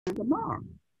tomorrow.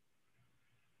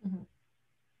 Mhm.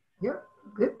 Yep,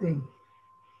 good thing.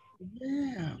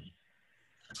 Yeah.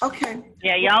 Okay.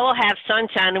 Yeah, Well, y'all will have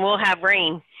sunshine and we'll have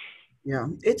rain. yeah,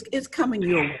 it's coming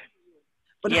your way.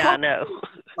 But Yeah, I know.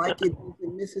 hopefully, like it is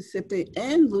in Mississippi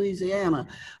and Louisiana,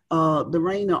 the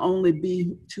rain will only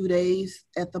be 2 days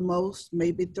at the most,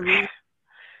 maybe three.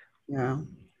 Yeah.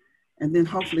 And then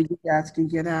hopefully you guys can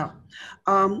get out.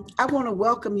 I want to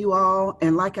welcome you all.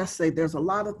 And like I say, there's a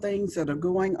lot of things that are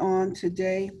going on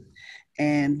today.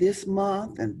 And this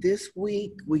month and this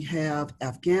week, we have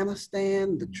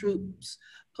Afghanistan, the troops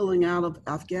pulling out of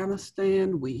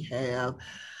Afghanistan. We have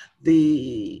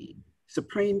the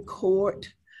Supreme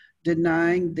Court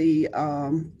denying the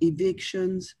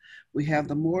evictions. We have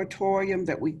the moratorium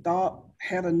that we thought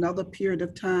had another period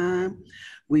of time.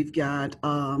 We've got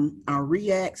our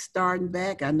REACT starting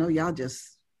back. I know y'all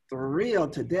just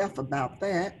thrilled to death about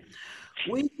that.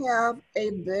 We have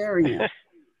a variant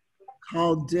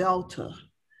called Delta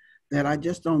that I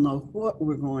just don't know what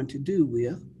we're going to do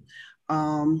with.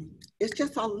 It's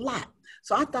just a lot.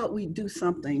 So I thought we'd do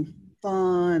something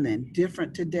fun and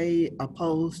different today,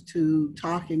 opposed to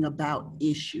talking about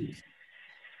issues.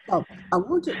 So I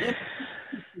want to introduce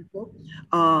people.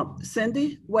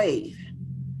 Cindy, wave.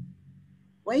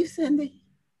 Wave, Cindy.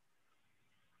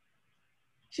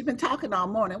 She's been talking all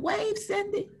morning. Wave,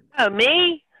 Cindy. Oh,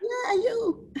 me? Yeah,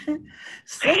 you.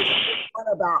 Cindy is one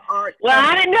of our art. Well,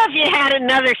 I didn't know if you had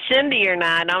another Cindy or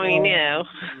not. I mean,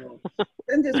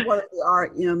 Cindy is one of the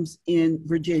RMs in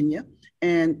Virginia.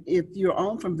 And if you're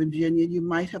on from Virginia, you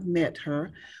might have met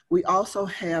her. We also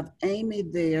have Amy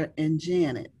there and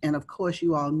Janet. And of course,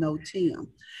 you all know Tim.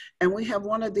 And we have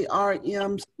one of the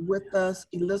RMs with us,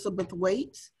 Elizabeth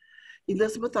Waits.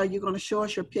 Elizabeth, are you going to show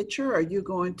us your picture or are you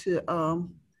going to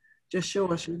just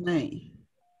show us your name?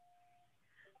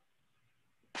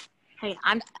 Hey,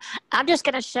 I'm just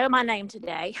going to show my name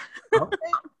today. Okay.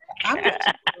 I'm with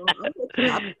you. I'm with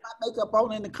you. I put my makeup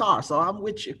on in the car, so I'm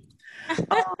with you.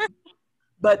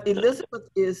 But Elizabeth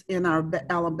is in our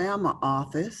Alabama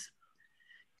office.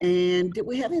 And did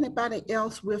we have anybody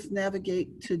else with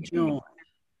Navigate to join?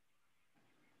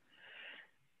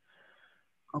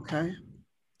 Okay,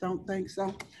 don't think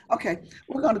so. Okay,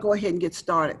 we're going to go ahead and get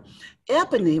started.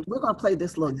 Ebony, we're going to play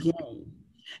this little game.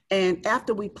 And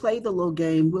after we play the little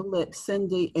game, we'll let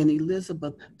Cindy and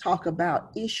Elizabeth talk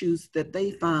about issues that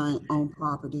they find on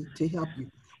property to help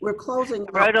you. We're closing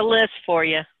I wrote a list for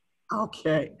you.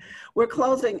 Okay. We're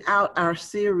closing out our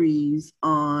series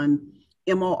on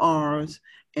MORs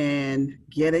and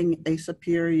getting a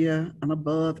superior, an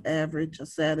above average, a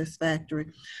satisfactory.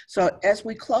 So as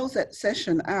we close that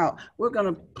session out, we're going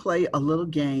to play a little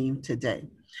game today.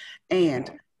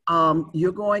 And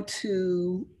you're going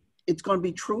to, it's going to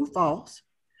be true, false.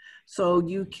 So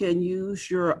you can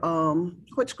use your,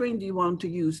 what screen do you want to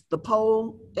use? The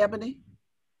poll, Ebony?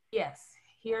 Yes,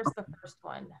 here's the first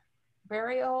one.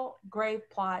 Burial grave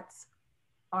plots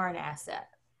are an asset.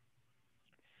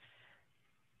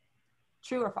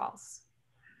 True or false?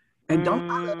 And don't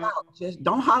holler it out. Just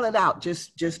don't holler it out.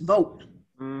 Just vote.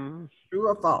 True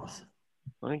or false?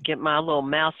 Let me get my little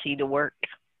mousey to work.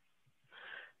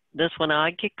 This one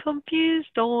I get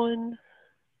confused on.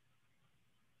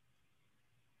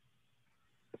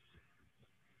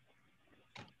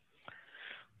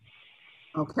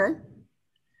 Okay.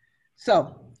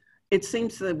 So it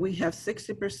seems that we have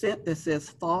 60% that says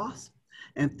false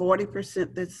and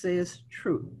 40% that says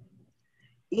true.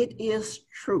 It is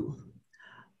true.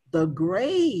 The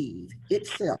grave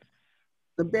itself,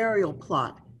 the burial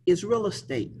plot, is real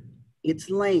estate. It's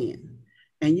land.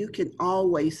 And you can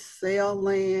always sell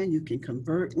land, you can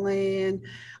convert land,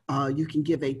 you can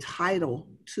give a title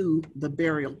to the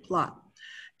burial plot.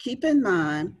 Keep in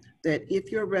mind that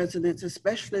if your residents,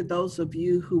 especially those of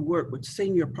you who work with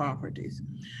senior properties,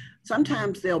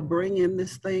 sometimes they'll bring in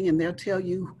this thing and they'll tell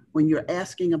you when you're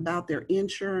asking about their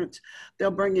insurance, they'll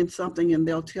bring in something and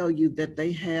they'll tell you that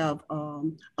they have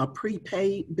a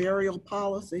prepaid burial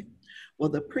policy. Well,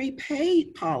 the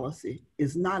prepaid policy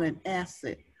is not an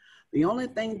asset. The only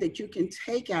thing that you can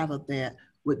take out of that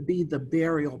would be the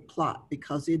burial plot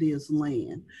because it is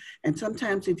land. And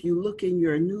sometimes if you look in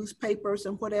your newspapers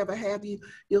and whatever have you,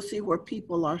 you'll see where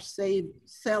people are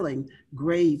selling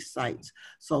grave sites.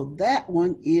 So that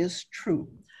one is true.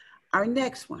 Our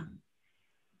next one.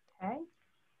 Okay.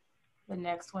 The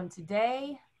next one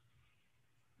today.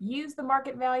 Use the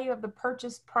market value of the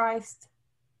purchase price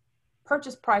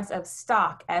of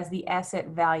stock as the asset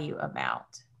value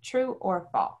amount. True or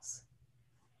false?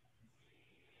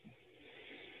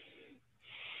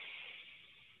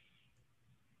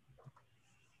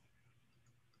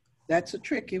 That's a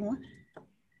tricky one.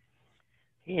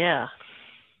 Yeah.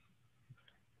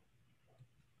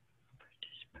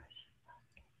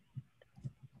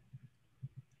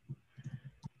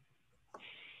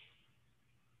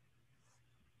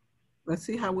 Let's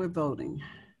see how we're voting.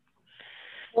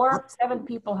 7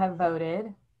 people have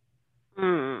voted.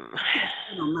 Hmm.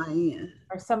 On my end.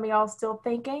 Are some of y'all still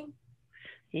thinking?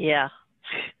 Yeah.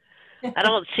 I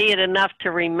don't see it enough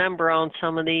to remember on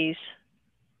some of these.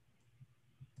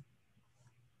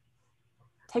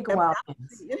 Take a while. I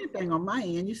don't see anything on my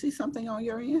end. You see something on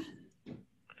your end?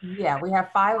 Yeah, we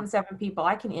have 5 of 7 people.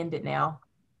 I can end it now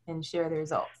and share the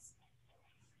results.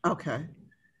 Okay.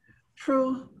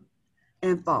 True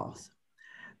and false.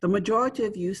 The majority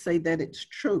of you say that it's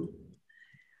true.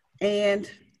 And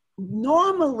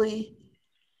normally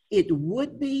it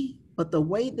would be, but the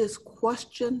way this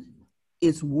question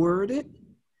is worded,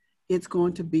 it's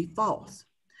going to be false.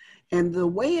 And the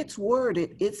way it's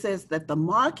worded, it says that the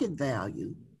market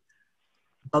value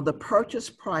of the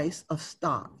purchase price of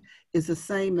stock is the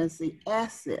same as the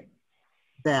asset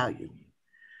value.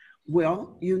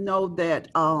 Well, you know that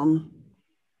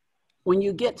when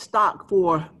you get stock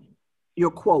for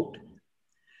your quote,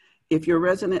 if your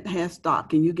resident has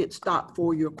stock and you get stock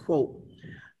for your quote,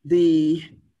 the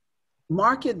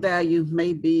market value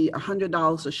may be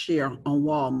 $100 a share on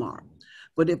Walmart.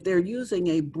 But if they're using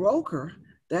a broker,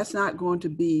 that's not going to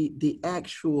be the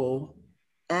actual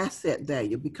asset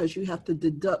value because you have to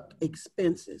deduct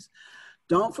expenses.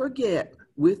 Don't forget,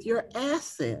 with your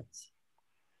assets,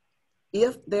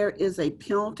 if there is a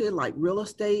penalty like real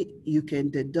estate, you can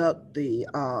deduct the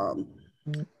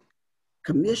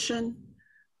commission,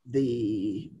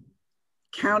 the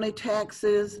county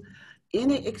taxes,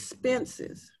 any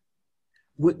expenses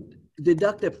would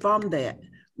deducted from that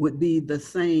would be the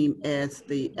same as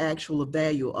the actual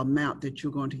value amount that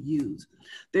you're going to use.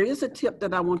 There is a tip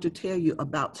that I want to tell you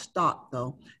about stock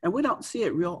though, and we don't see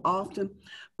it real often,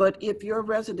 but if your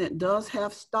resident does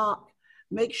have stock,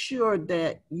 make sure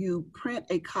that you print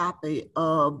a copy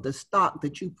of the stock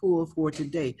that you pulled for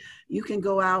today. You can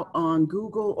go out on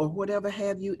Google or whatever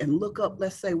have you and look up,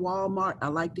 let's say Walmart. I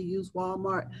like to use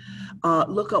Walmart.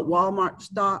 Look up Walmart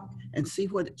stock and see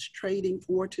what it's trading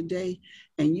for today.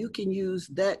 And you can use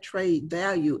that trade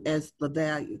value as the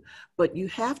value. But you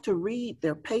have to read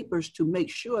their papers to make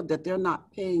sure that they're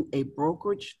not paying a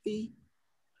brokerage fee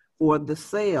for the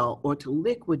sale or to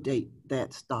liquidate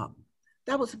that stock.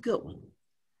 That was a good one.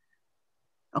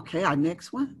 Okay, our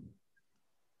next one.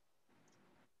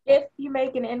 If you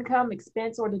make an income,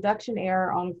 expense, or deduction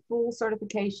error on a full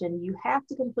certification, you have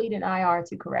to complete an IR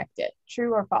to correct it.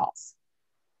 True or false?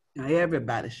 Now,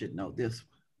 everybody should know this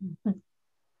one.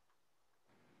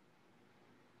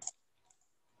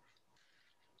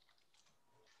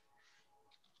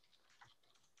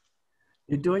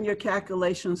 You're doing your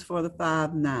calculations for the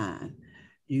 5-9.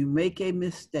 You make a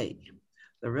mistake.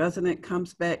 The resident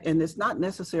comes back, and it's not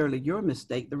necessarily your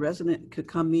mistake. The resident could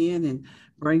come in and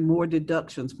bring more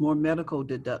deductions, more medical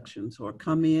deductions, or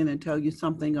come in and tell you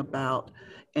something about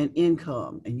an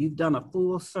income, and you've done a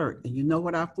full cert, and you know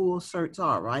what our full certs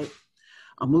are, right?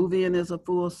 A move-in is a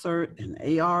full cert,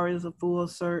 an AR is a full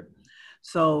cert.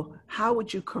 So how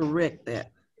would you correct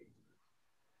that?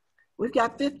 We've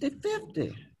got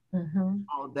 50-50.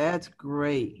 Oh, that's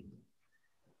great.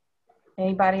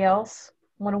 Anybody else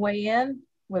want to weigh in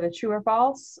with a true or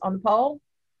false on the poll?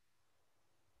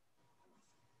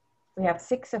 We have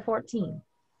 6 of 14.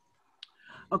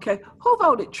 Okay, who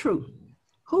voted true?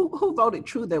 Who voted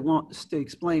true that wants to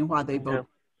explain why they voted? No.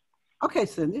 Okay,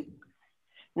 Cindy.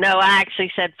 No, I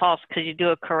actually said false because you do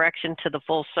a correction to the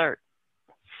full cert.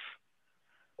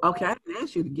 Okay, I didn't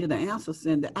ask you to get an answer,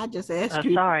 Cindy. I just asked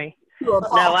you. Sorry. No,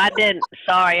 I didn't.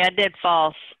 Sorry, I did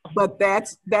false. But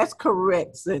that's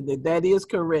correct, Cindy. That is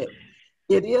correct.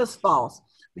 It is false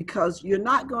because you're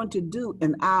not going to do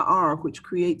an IR, which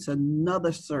creates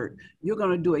another cert. You're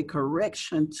going to do a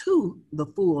correction to the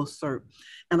full cert.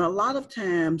 And a lot of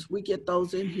times we get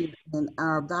those in here and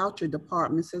our voucher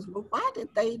department says, well, why did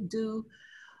they do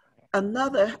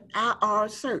another IR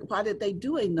cert? Why did they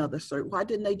do another cert? Why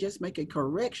didn't they just make a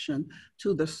correction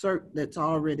to the cert that's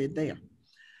already there?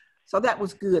 So that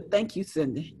was good. Thank you,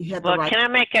 Cindy. You had the right. Can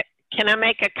I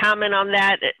make a comment on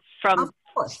that?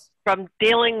 From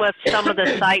dealing with some of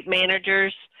the site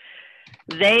managers,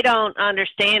 they don't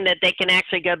understand that they can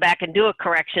actually go back and do a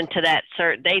correction to that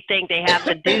cert. They think they have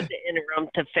to do the interim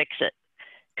to fix it.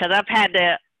 Because I've had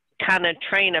to kind of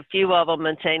train a few of them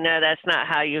and say, no, that's not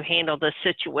how you handle the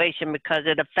situation because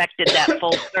it affected that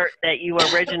full cert that you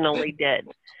originally did.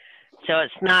 So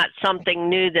it's not something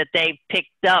new that they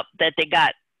picked up that they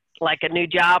got like a new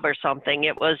job or something.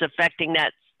 It was affecting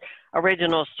that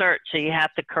original cert, so you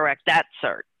have to correct that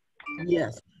cert.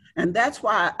 Yes. And that's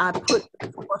why I put the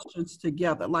questions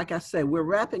together. Like I said, we're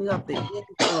wrapping up the end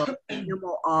of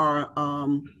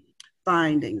MOR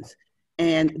findings.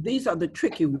 And these are the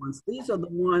tricky ones. These are the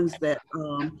ones that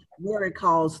Mary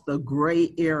calls the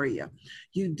gray area.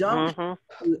 You don't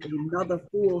do another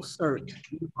full cert.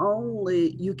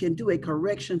 You can do a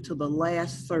correction to the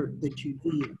last cert that you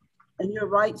did. And you're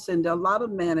right, Cindy, a lot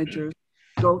of managers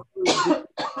go through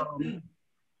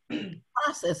the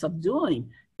process of doing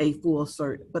a full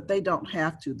cert, but they don't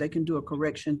have to. They can do a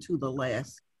correction to the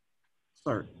last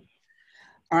cert.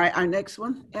 All right, our next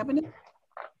one, Ebony.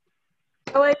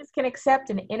 OAs can accept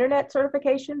an internet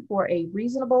certification for a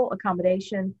reasonable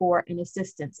accommodation for an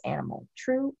assistance animal.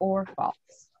 True or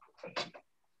false?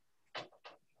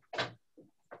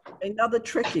 Another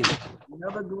tricky one,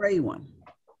 another gray one.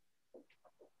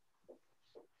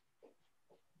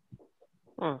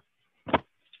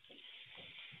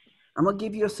 I'm gonna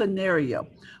give you a scenario.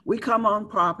 We come on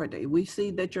property. We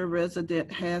see that your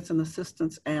resident has an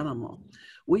assistance animal.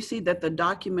 We see that the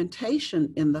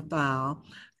documentation in the file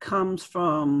comes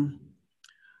from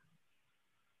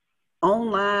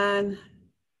online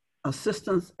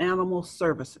assistance animal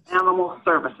services. We're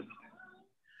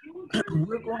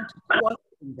going to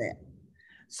question that.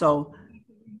 So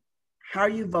how are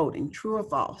you voting? True or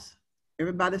false?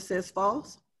 Everybody says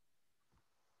false?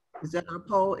 Is that our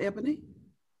poll, Ebony?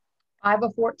 5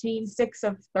 of 14, 6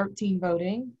 of 13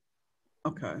 voting.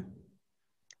 Okay.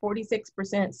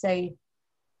 46% say,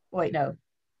 wait, no,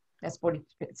 that's 46%.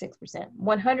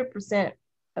 100%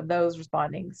 of those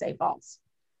responding say false.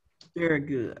 Very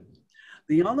good.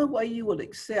 The only way you would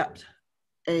accept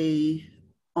a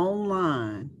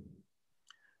online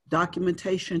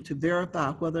documentation to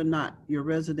verify whether or not your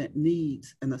resident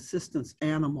needs an assistance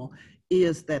animal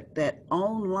is that that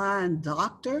online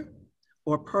doctor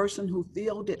or person who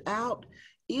filled it out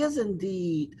is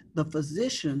indeed the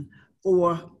physician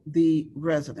for the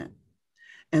resident.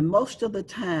 And most of the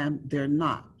time, they're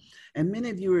not. And many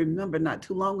of you remember not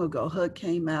too long ago, HUD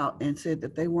came out and said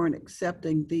that they weren't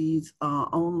accepting these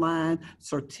online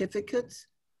certificates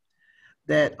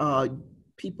that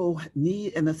people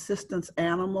need an assistance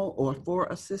animal or for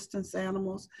assistance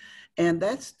animals. And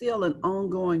that's still an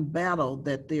ongoing battle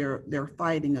that they're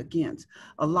fighting against.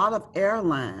 A lot of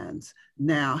airlines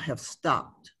now have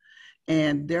stopped,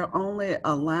 and they're only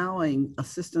allowing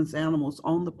assistance animals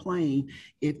on the plane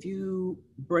if you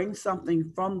bring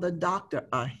something from the doctor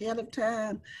ahead of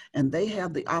time and they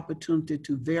have the opportunity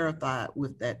to verify it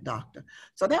with that doctor.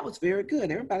 So that was very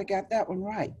good. Everybody got that one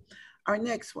right. Our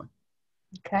next one.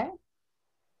 Okay.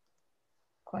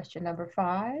 Question number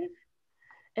 5.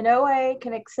 An OA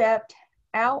can accept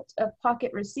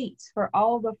out-of-pocket receipts for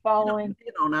all the following. We don't see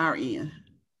it on our end.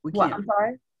 We What? can't. I'm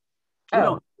sorry? We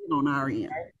don't see it on our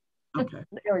end. Okay.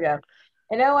 There we go.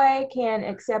 An OA can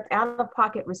accept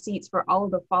out-of-pocket receipts for all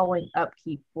of the following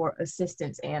upkeep for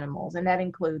assistance animals, and that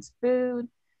includes food,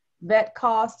 vet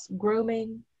costs,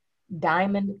 grooming,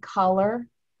 diamond collar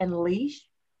and leash,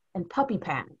 and puppy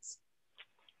pads.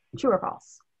 True or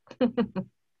false?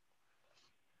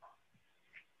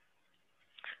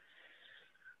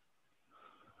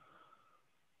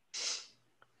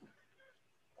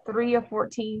 3 of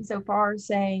 14 so far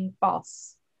saying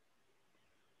false.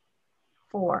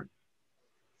 4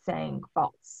 saying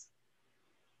false.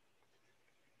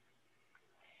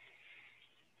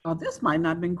 Oh, this might not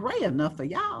have been gray enough for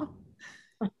y'all.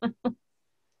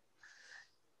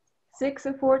 6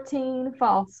 of 14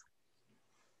 false.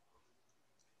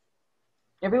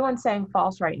 Everyone's saying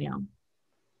false right now.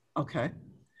 Okay.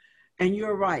 And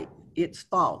you're right, it's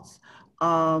false.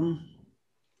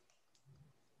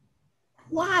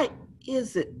 Why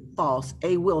is it false?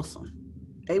 A. Wilson.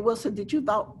 A. Wilson, did you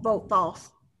vote false?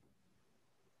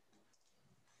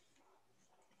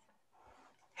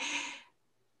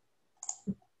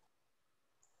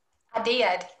 I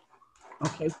did.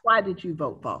 Okay, why did you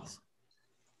vote false?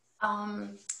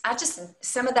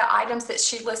 Some of the items that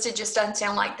she listed just doesn't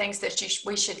sound like things that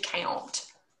we should count.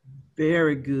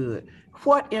 Very good.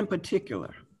 What in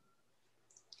particular?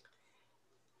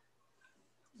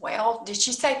 Well, did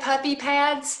she say puppy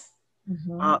pads?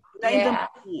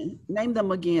 Mm-hmm. Name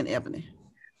them again, Ebony.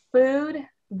 Food,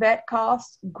 vet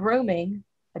costs, grooming,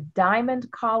 a diamond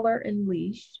collar and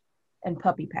leash, and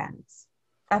puppy pads.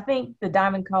 I think the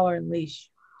diamond collar and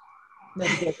leash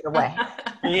maybe gave it away.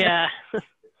 Yeah.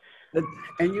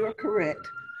 And you're correct.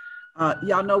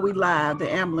 Y'all know we live.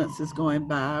 The ambulance is going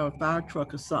by, or a fire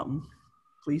truck or something.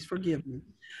 Please forgive me.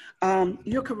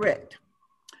 You're correct.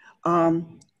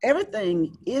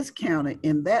 everything is counted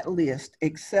in that list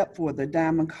except for the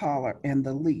diamond collar and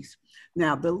the leash.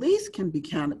 Now, the leash can be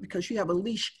counted because you have a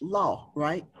leash law,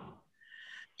 right?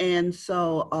 And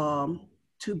so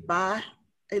to buy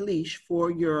a leash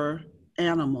for your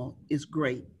animal is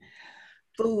great.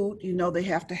 Food, you know they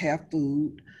have to have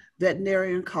food.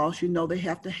 Veterinarian costs, you know they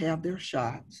have to have their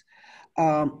shots.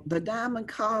 The diamond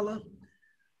collar,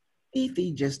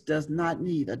 Fifi just does not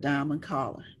need a diamond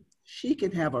collar. She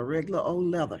can have a regular old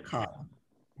leather collar,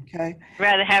 okay?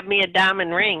 Rather have me a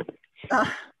diamond ring.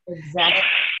 Exactly.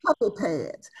 Puppy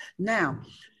pads. Now,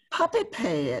 puppy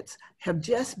pads have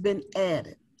just been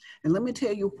added. And let me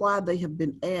tell you why they have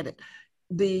been added.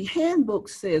 The handbook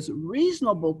says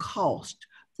reasonable cost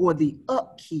for the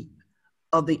upkeep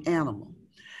of the animal.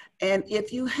 And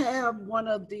if you have one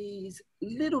of these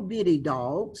little bitty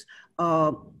dogs,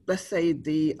 let's say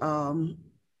the,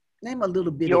 name a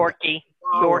little bitty Yorkie.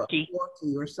 dog, Yorkie.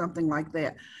 Yorkie or something like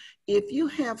that. If you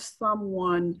have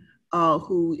someone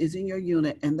who is in your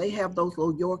unit and they have those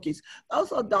little Yorkies,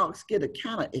 those little dogs get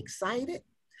kind of excited.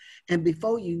 And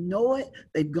before you know it,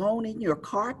 they've gone in your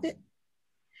carpet.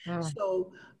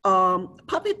 So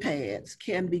puppy pads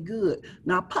can be good.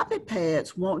 Now, puppy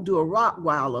pads won't do a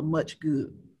Rottweiler much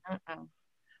good.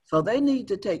 So they need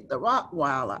to take the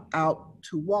Rottweiler out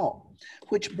to walk,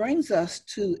 which brings us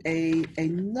to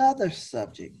another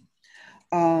subject.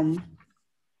 And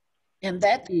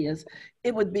that is,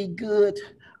 it would be good,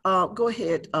 go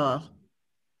ahead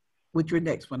with your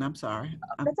next one, I'm sorry.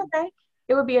 That's okay.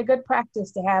 It would be a good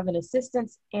practice to have an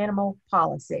assistance animal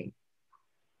policy.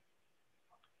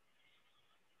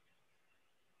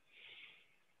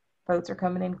 Votes are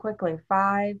coming in quickly.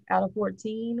 5 out of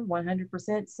 14,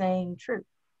 100% saying true.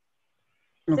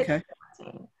 Okay. 6.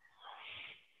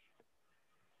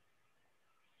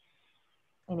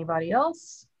 Anybody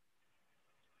else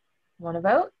want to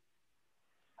vote?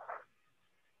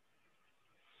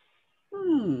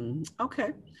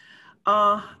 Okay.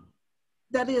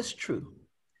 That is true.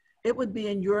 It would be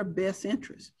in your best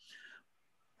interest.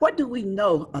 What do we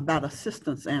know about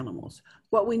assistance animals?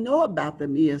 What we know about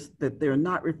them is that they're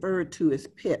not referred to as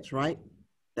pets, right?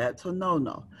 That's a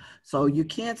no-no. So you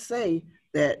can't say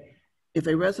that if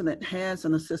a resident has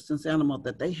an assistance animal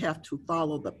that they have to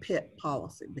follow the pet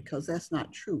policy, because that's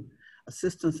not true.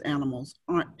 Assistance animals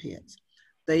aren't pets.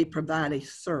 They provide a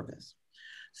service.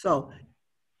 So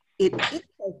it is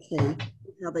okay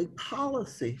to have a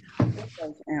policy for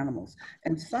those animals.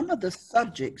 And some of the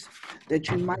subjects that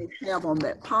you might have on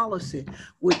that policy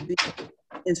would be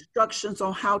instructions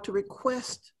on how to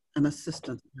request an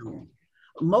assistance animal.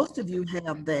 Most of you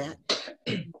have that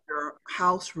in your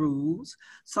house rules.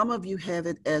 Some of you have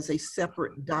it as a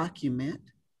separate document.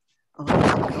 Oh,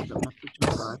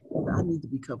 I need to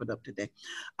be covered up today.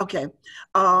 Okay.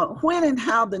 When and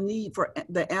how the need for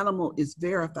the animal is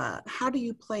verified. How do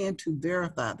you plan to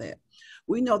verify that?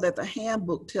 We know that the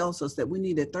handbook tells us that we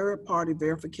need a third-party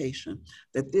verification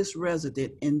that this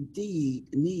resident indeed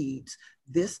needs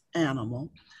this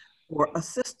animal for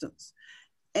assistance.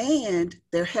 And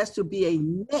there has to be a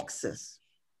nexus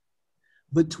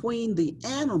between the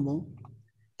animal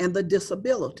and the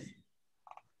disability.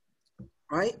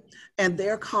 Right? And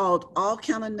they're called all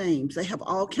kind of names. They have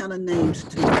all kind of names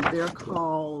too. They're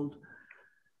called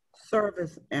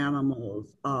service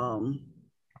animals.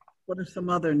 What are some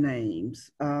other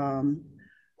names?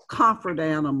 Comfort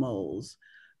animals,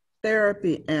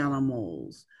 therapy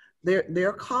animals.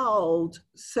 They're called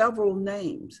several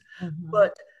names,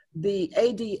 but the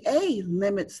ADA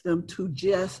limits them to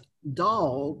just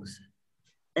dogs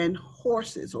and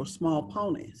horses or small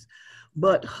ponies.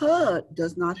 But HUD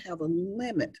does not have a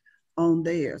limit on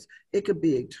theirs. It could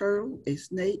be a turtle, a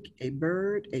snake, a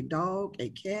bird, a dog, a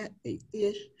cat, a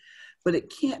fish, but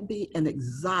it can't be an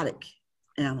exotic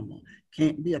animal.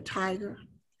 Can't be a tiger,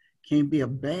 can't be a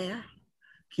bear,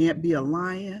 can't be a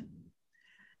lion.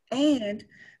 And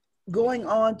going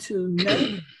on to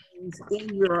name things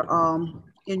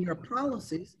in your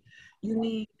policies, you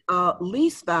need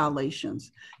lease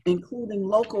violations, including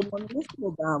local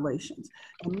municipal violations.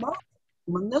 And most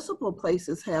municipal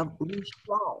places have leash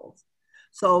laws.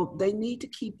 So they need to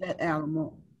keep that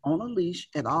animal on a leash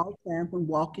at all times when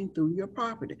walking through your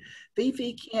property.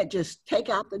 Fifi can't just take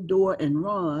out the door and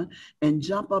run and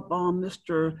jump up on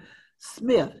Mr.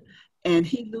 Smith, and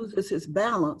he loses his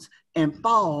balance and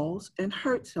falls and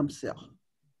hurts himself.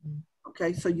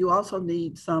 Okay, so you also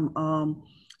need some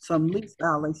lease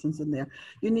violations in there.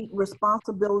 You need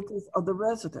responsibilities of the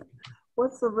resident.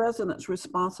 What's the resident's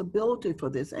responsibility for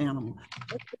this animal?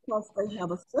 Just because they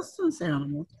have assistance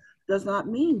animals does not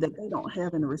mean that they don't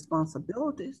have any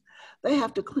responsibilities. They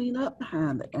have to clean up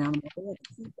behind the animal. They have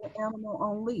to keep the animal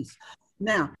on leash.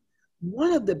 Now,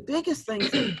 one of the biggest things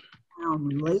that I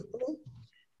found lately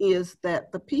is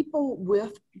that the people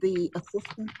with the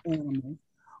assistance animals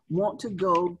want to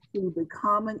go to the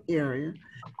common area,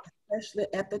 especially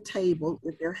at the table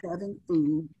if they're having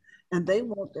food, and they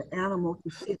want the animal to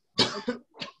sit.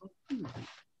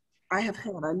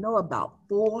 I know about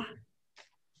 4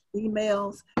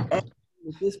 emails asking,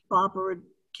 is this proper?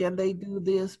 Can they do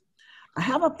this? I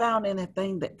haven't found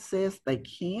anything that says they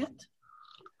can't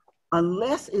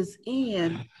unless it's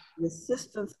in the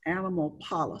assistance animal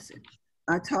policy.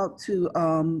 I talked to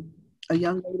a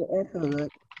young lady at HUD,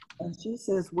 and she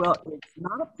says, well, it's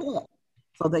not a pet,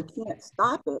 so they can't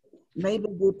stop it. Maybe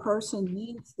the person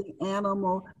needs the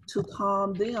animal to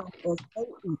calm them as they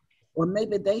eat, or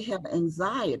maybe they have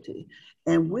anxiety.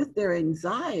 And with their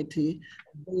anxiety,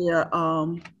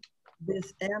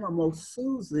 this animal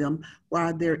soothes them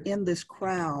while they're in this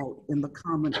crowd in the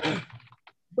common area.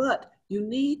 But you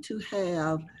need to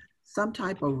have some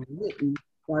type of written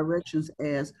directions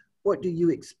as what do you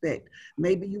expect.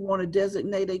 Maybe you want to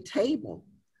designate a table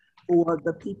for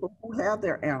the people who have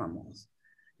their animals.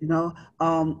 You know,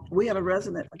 we had a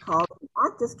resident that called, I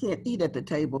just can't eat at the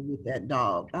table with that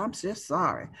dog. I'm just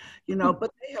sorry, you know,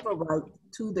 but they have a right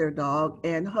to their dog,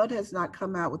 and HUD has not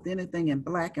come out with anything in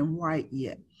black and white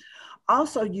yet.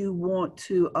 Also, you want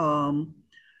to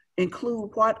include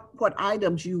what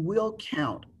items you will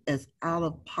count as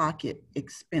out-of-pocket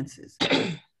expenses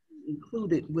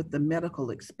included with the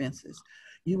medical expenses.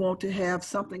 You want to have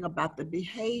something about the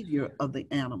behavior of the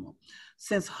animal.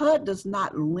 Since HUD does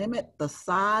not limit the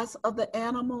size of the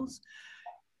animals,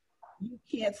 you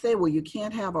can't say, well, you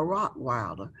can't have a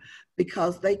Rottweiler,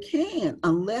 because they can,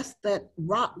 unless that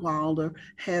Rottweiler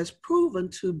has proven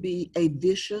to be a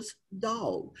vicious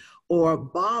dog or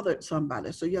bothered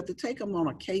somebody. So you have to take them on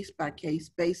a case-by-case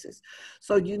basis.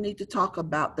 So you need to talk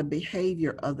about the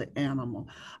behavior of the animal.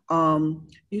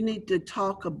 You need to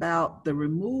talk about the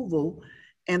removal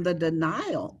and the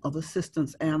denial of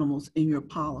assistance animals in your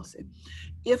policy.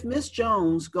 If Miss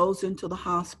Jones goes into the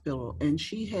hospital and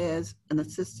she has an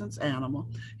assistance animal,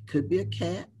 it could be a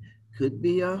cat, could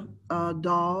be a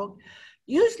dog.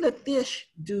 Usually fish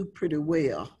do pretty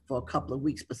well for a couple of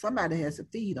weeks, but somebody has to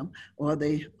feed them or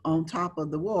they on top of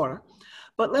the water.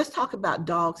 But let's talk about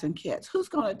dogs and cats. Who's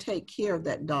going to take care of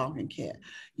that dog and cat?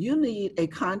 You need a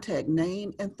contact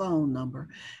name and phone number.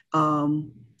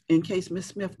 In case Miss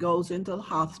Smith goes into the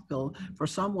hospital, for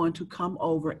someone to come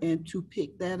over and to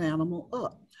pick that animal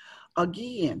up.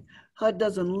 Again, HUD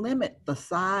doesn't limit the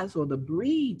size or the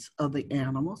breeds of the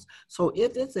animals. So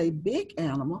if it's a big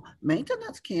animal,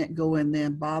 maintenance can't go in there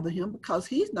and bother him because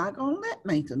he's not going to let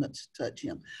maintenance touch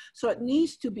him. So it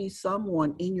needs to be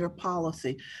someone in your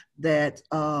policy that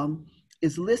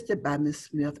is listed by Ms.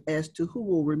 Smith as to who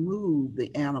will remove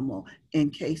the animal in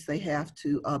case they have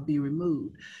to be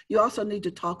removed. You also need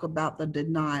to talk about the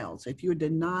denials. If you're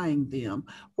denying them,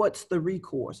 what's the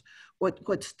recourse?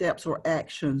 What steps or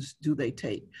actions do they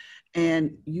take?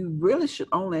 And you really should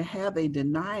only have a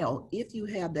denial if you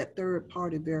have that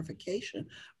third-party verification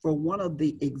for one of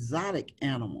the exotic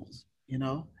animals, you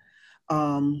know?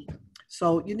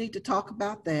 So you need to talk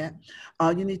about that.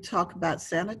 You need to talk about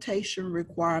sanitation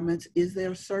requirements. Is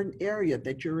there a certain area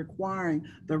that you're requiring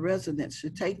the residents to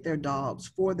take their dogs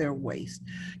for their waste?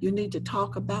 You need to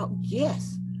talk about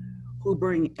guests who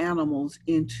bring animals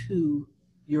into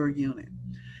your unit.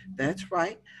 That's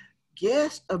right.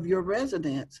 Guests of your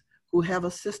residents who have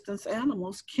assistance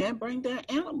animals can bring their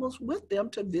animals with them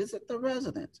to visit the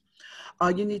residents.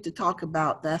 You need to talk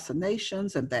about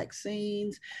vaccinations and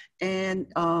vaccines and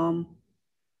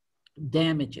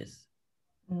damages.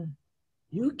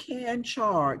 You can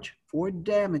charge for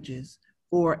damages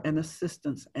for an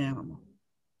assistance animal.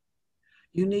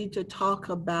 You need to talk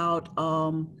about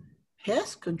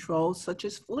pest control such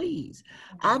as fleas.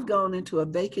 I've gone into a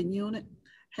vacant unit,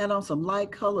 had on some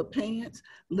light colored pants,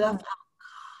 left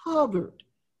covered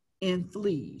in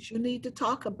fleas. You need to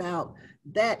talk about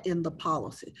that in the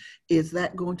policy. Is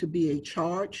that going to be a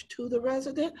charge to the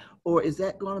resident, or is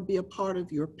that going to be a part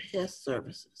of your pest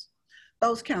services?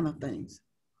 Those kind of things.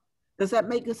 Does that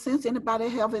make sense? Anybody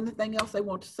have anything else they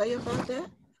want to say about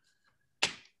that?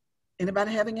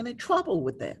 Anybody having any trouble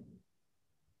with that?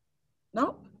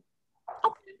 No?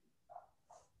 Okay.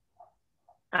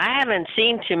 I haven't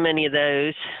seen too many of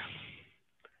those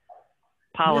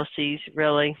policies,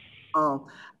 really.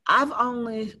 I've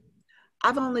only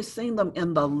I've only seen them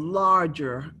in the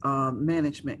larger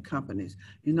management companies.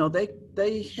 You know,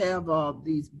 they have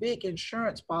these big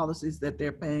insurance policies that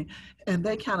they're paying, and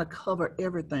they kind of cover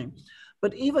everything.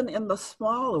 But even in the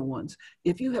smaller ones,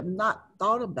 if you have not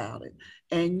thought about it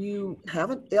and you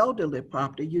have an elderly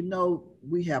property, you know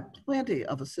we have plenty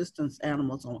of assistance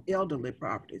animals on elderly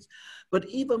properties. But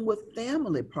even with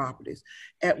family properties,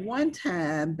 at one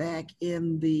time back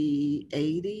in the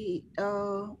 80s,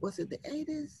 was it the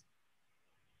 80s?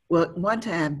 Well, one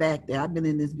time back there, I've been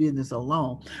in this business so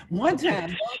long. One time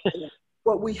back there,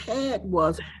 what we had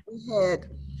was we had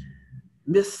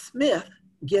Miss Smith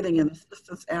getting an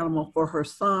assistance animal for her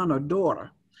son or daughter.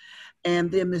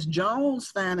 And then Miss Jones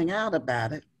finding out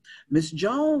about it. Miss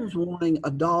Jones wanting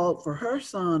a dog for her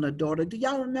son or daughter. Do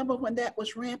y'all remember when that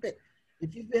was rampant?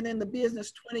 If you've been in the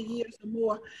business 20 years or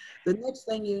more, the next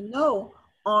thing you know,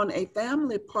 on a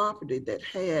family property that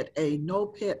had a no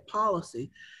pet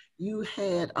policy, you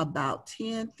had about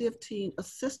 10, 15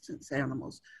 assistance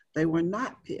animals. They were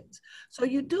not pets. So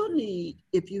you do need,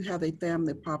 if you have a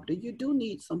family property, you do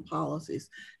need some policies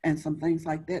and some things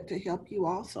like that to help you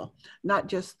also, not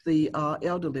just the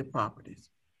elderly properties.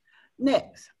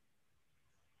 Next.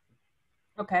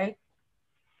 Okay,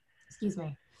 excuse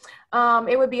me.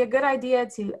 It would be a good idea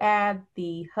to add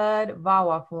the HUD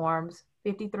VAWA forms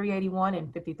 5381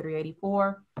 and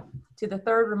 5384 to the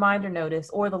third reminder notice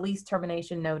or the lease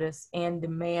termination notice and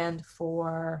demand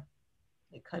for,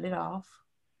 they cut it off.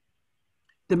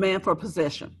 Demand for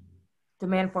possession.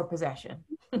 Demand for possession.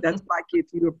 That's like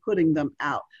if you were putting them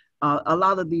out. A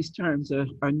lot of these terms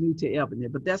are new to Ebony,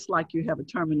 but that's like you have a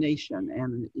termination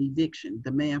and an eviction,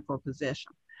 demand for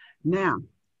possession. Now,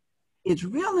 it's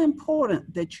real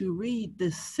important that you read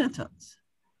this sentence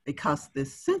because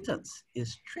this sentence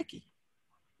is tricky.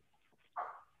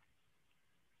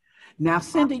 Now,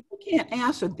 Cindy, you can't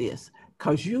answer this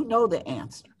because you know the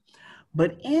answer.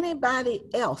 But anybody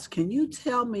else, can you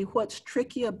tell me what's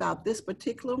tricky about this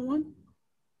particular one?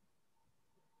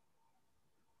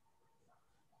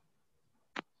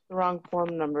 The wrong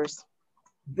form numbers.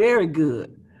 Very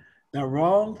good. The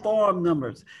wrong form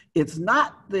numbers. It's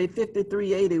not the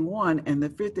 5381 and the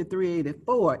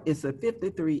 5384. It's the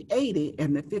 5380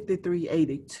 and the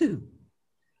 5382.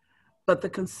 But the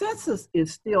consensus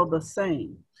is still the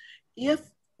same. If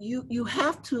you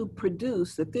have to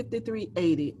produce the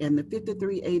 5380 and the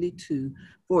 5382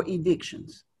 for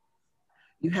evictions.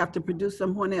 You have to produce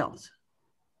someone else.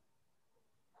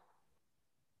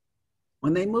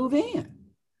 When they move in.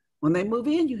 When they move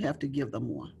in, you have to give them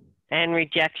one. And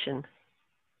rejection.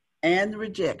 And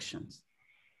rejections.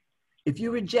 If you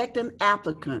reject an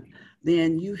applicant,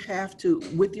 then you have to,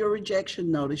 with your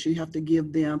rejection notice, you have to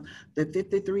give them the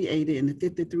 5380 and the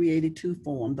 5382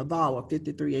 form, the VAWA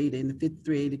 5380 and the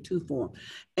 5382 form.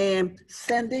 And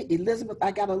Cindy, Elizabeth, I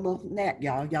got a little nap,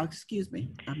 y'all. Y'all excuse me.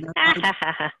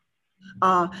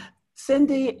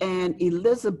 Cindy and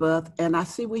Elizabeth, and I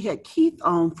see we had Keith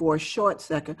on for a short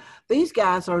second. These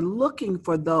guys are looking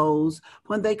for those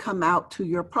when they come out to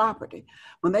your property.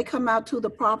 When they come out to the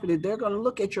property, they're going to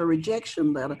look at your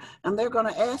rejection letter and they're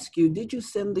going to ask you, did you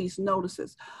send these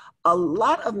notices? A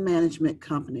lot of management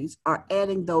companies are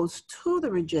adding those to the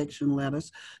rejection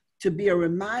letters to be a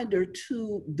reminder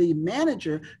to the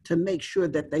manager to make sure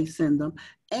that they send them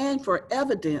and for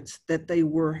evidence that they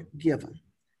were given.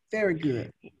 Very good.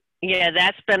 Yeah,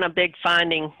 that's been a big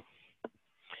finding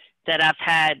that I've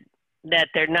had, that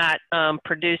they're not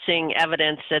producing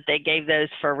evidence that they gave those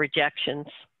for rejections.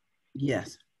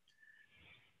 Yes.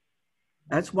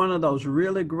 That's one of those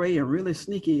really gray and really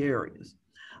sneaky areas.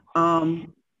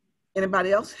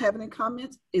 Anybody else have any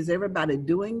comments? Is everybody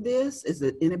doing this? Is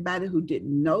it anybody who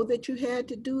didn't know that you had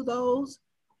to do those?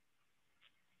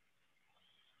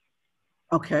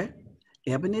 Okay,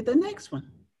 Ebony, the next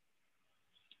one.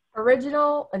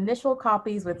 Original initial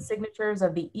copies with signatures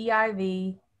of the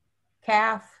EIV,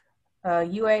 CAF,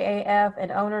 UAAF, and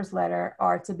owner's letter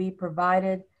are to be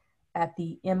provided at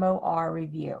the MOR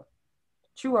review.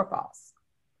 True or false?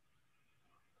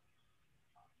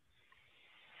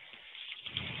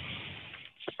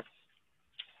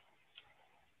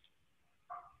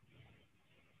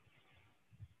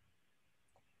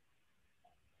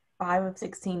 Five of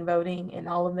 16 voting, and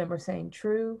all of them are saying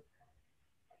true.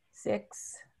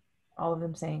 6, all of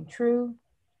them saying true.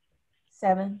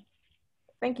 7,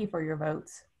 thank you for your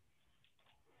votes.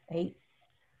 8,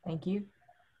 thank you.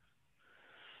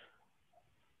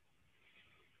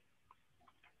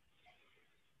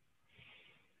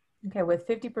 Okay, with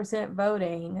 50%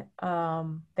 voting,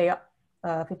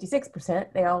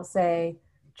 56%, they all say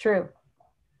true.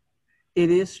 It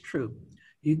is true.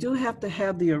 You do have to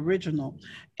have the original,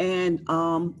 and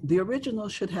the original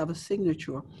should have a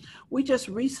signature. We just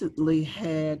recently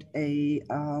had a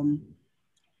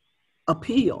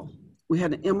appeal. We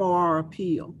had an MOR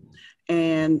appeal,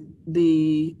 and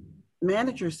the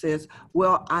manager says,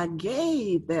 well, I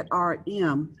gave that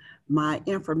RM my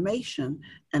information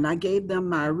and I gave them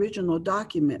my original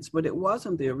documents, but it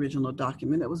wasn't the original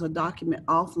document. It was a document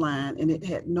offline and it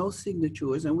had no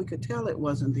signatures, and we could tell it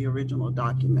wasn't the original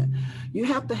document. You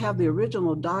have to have the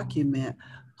original document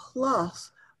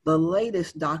plus the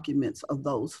latest documents of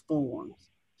those forms.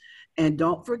 And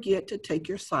don't forget to take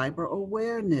your cyber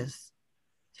awareness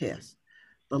test,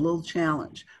 the little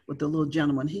challenge with the little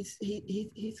gentleman.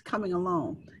 He's coming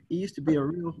along. He used to be a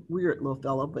real weird little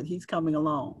fellow, but he's coming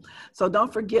along. So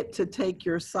don't forget to take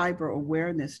your cyber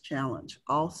awareness challenge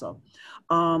also.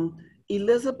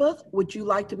 Elizabeth, would you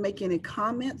like to make any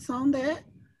comments on that?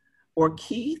 Or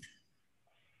Keith,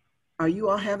 are you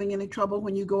all having any trouble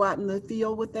when you go out in the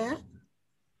field with that?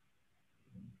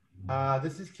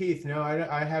 This is Keith. No,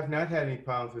 I have not had any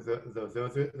problems with those.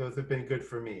 Those have been good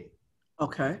for me.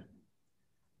 Okay.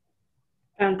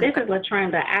 This is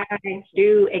LaTrenda. I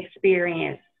do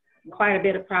experience quite a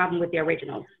bit of problem with the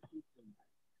originals.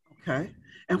 Okay.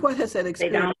 And what has that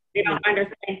experience? They don't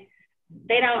understand.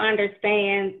 They don't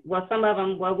understand. Well, some of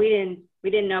them, well, we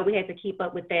didn't know we had to keep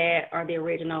up with that or the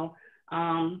original.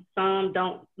 Some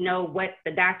don't know what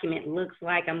the document looks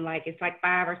like. I'm like, it's like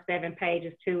 5 or 7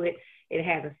 pages to it. It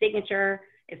has a signature.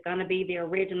 It's going to be the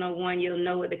original one. You'll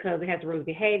know it because it has rules of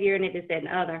behavior and it is that and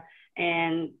other.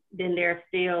 And then they're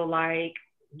still like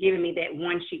giving me that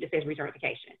one sheet that says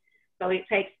recertification. So it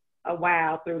takes a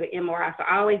while through the MRI. So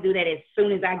I always do that as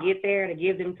soon as I get there to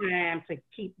give them time to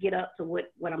get up to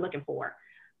what I'm looking for.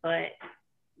 But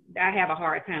I have a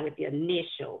hard time with the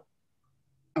initial.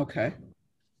 Okay.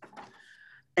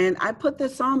 And I put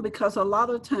this on because a lot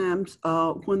of times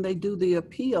when they do the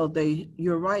appeal,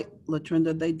 you're right,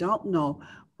 LaTrenda, they don't know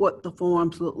what the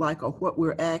forms look like or what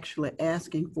we're actually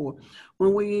asking for.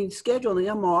 When we schedule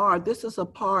the MOR, this is a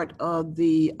part of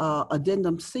the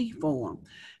Addendum C form,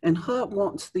 and HUD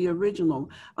wants the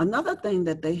original. Another thing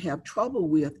that they have trouble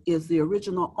with is the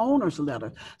original owner's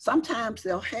letter. Sometimes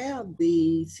they'll have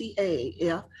the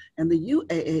CAAF and the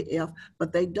UAAF,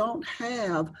 but they don't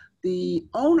have the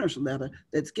owner's letter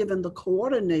that's given the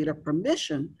coordinator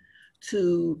permission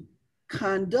to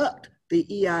conduct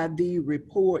the EID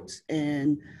reports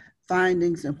and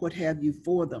findings and what have you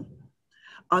for them.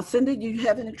 Cindy, do you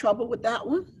have any trouble with that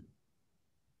one?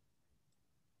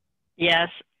 Yes.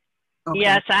 Okay.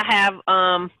 Yes, I have.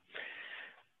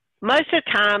 Most of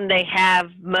the time they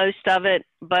have most of it,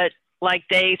 but like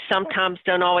they sometimes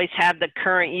don't always have the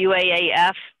current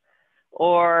UAAF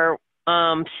or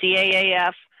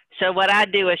CAAF. So what I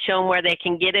do is show them where they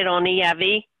can get it on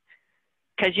EIV,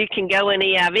 because you can go in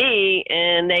EIV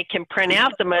and they can print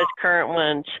out the most current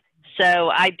ones. So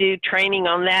I do training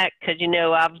on that because, you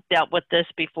know, I've dealt with this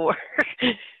before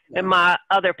in my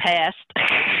other past.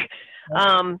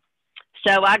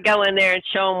 So I go in there and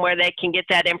show them where they can get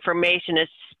that information,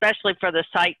 especially for the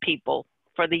site people,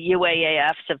 for the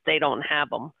UAAFs if they don't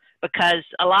have them, because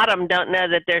a lot of them don't know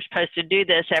that they're supposed to do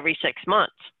this every 6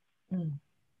 months.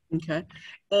 Okay.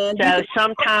 And so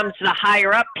sometimes the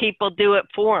higher up people do it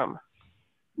for them.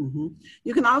 Mm-hmm.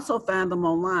 You can also find them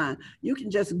online. You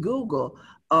can just Google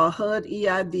HUD,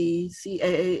 EID,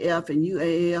 CAAF, and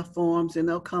UAAF forms, and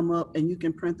they'll come up and you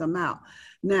can print them out.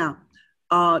 Now,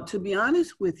 to be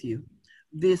honest with you,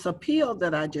 this appeal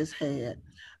that I just had,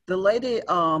 the lady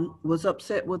was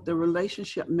upset with the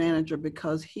relationship manager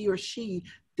because he or she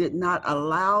did not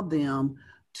allow them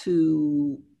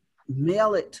to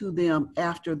mail it to them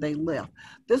after they left.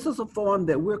 This is a form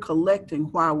that we're collecting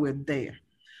while we're there.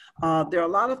 There are a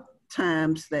lot of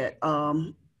times that,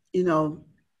 you know,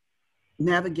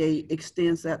 Navigate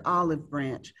extends that olive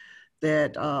branch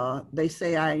that they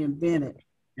say I invented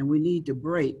and we need to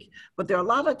break. But there are a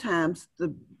lot of times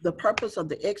the purpose of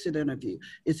the exit interview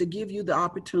is to give you the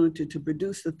opportunity to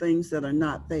produce the things that are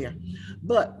not there.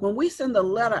 But when we send a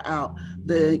letter out,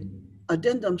 the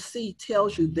Addendum C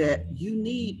tells you that you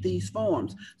need these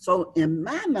forms. So in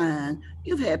my mind,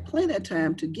 you've had plenty of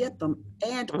time to get them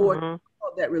and or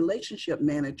that relationship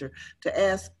manager to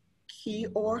ask he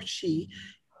or she,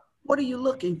 what are you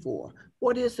looking for?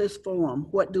 What is this form?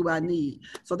 What do I need?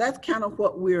 So that's kind of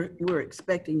what we're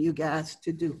expecting you guys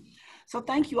to do. So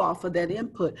thank you all for that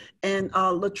input. And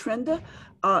LaTrenda,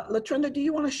 do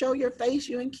you want to show your face,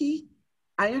 you and Keith?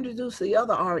 I introduced the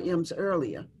other RMs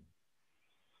earlier.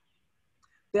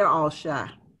 They're all shy.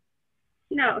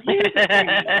 No, here's the thing.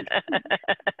 I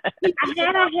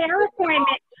had a hair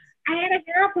appointment. I had a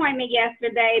hair appointment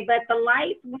yesterday, but the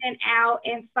lights went out,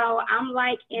 and so I'm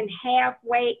like in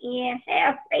halfway in,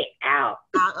 halfway out.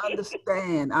 I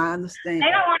understand. I understand.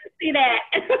 They don't want to see that.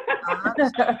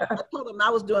 I told them I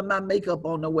was doing my makeup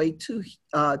on the way to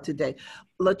today.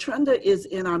 LaTrenda is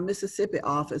in our Mississippi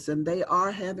office, and they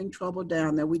are having trouble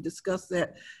down there. We discussed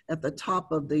that at the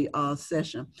top of the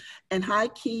session. And hi,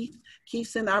 Keith.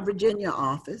 Keith's in our Virginia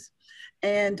office.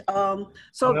 And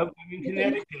so I'm in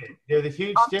Connecticut. There's a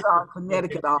huge difference. Our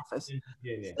Connecticut office.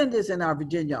 Cindy's in our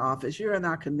Virginia office. You're in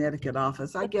our Connecticut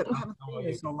office. I haven't seen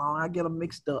you so long. I get them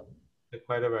mixed up.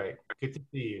 Quite all right. Good to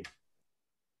see you.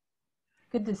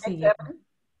 Good to see you.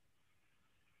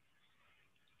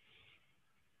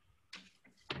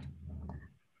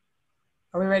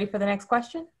 Are we ready for the next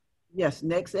question? Yes,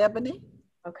 next, Ebony.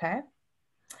 Okay.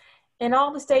 In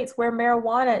all the states where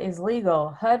marijuana is legal,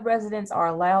 HUD residents are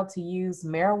allowed to use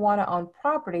marijuana on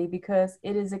property because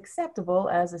it is acceptable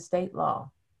as a state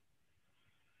law.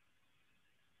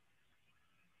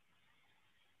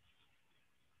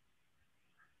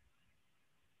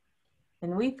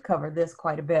 And we've covered this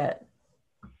quite a bit.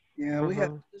 Yeah, we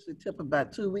had this tip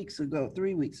about 2 weeks ago,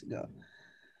 3 weeks ago.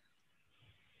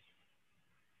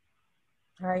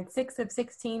 All right, 6 of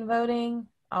 16 voting,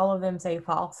 all of them say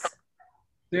false.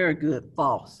 Very good,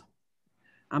 false.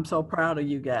 I'm so proud of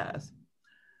you guys.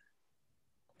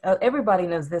 Everybody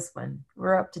knows this one.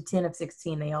 We're up to 10 of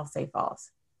 16, they all say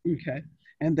false. Okay,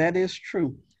 and that is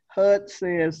true. HUD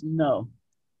says no.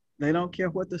 They don't care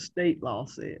what the state law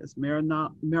says.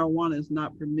 Marijuana is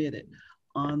not permitted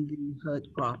on the HUD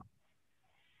property.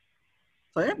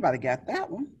 So everybody got that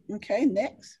one. Okay,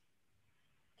 next.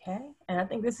 Okay, and I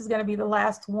think this is going to be the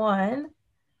last one.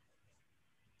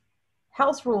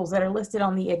 House rules that are listed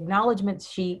on the acknowledgement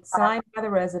sheet signed by the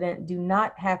resident do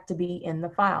not have to be in the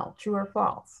file. True or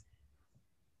false?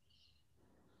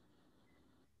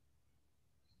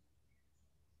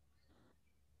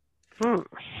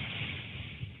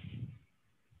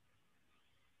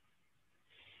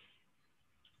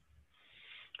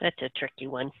 That's a tricky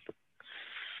one.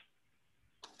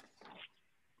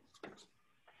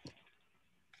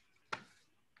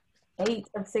 Eight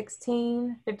of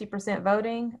 16, 50%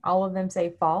 voting. All of them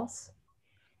say false.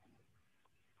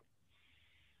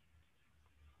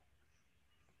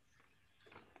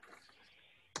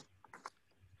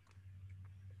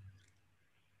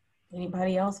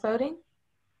 Anybody else voting?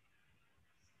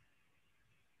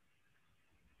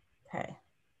 Okay.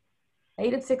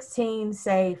 8 of 16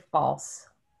 say false.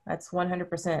 That's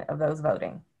 100% of those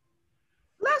voting.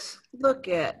 Let's look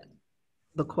at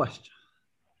the question.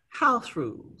 House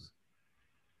rules.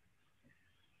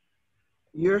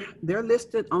 They're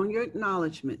listed on your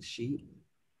acknowledgement sheet,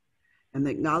 and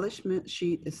the acknowledgement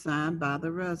sheet is signed by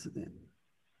the resident.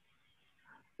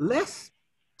 Let's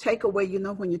take away, you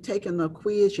know, when you're taking a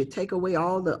quiz, you take away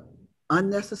all the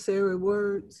unnecessary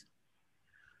words.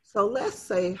 So let's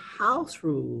say house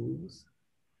rules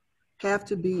have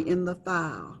to be in the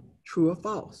file, true or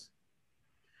false.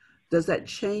 Does that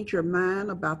change your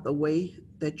mind about the way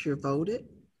that you're voted?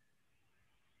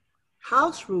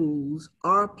 House rules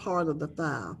are part of the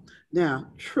file.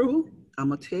 Now, true, I'm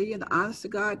gonna tell you the honest to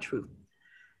God truth.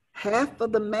 Half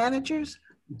of the managers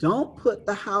don't put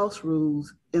the house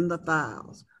rules in the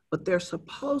files, but they're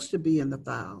supposed to be in the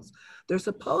files. They're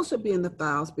supposed to be in the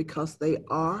files because they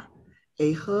are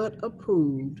a HUD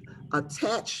approved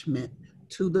attachment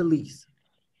to the lease.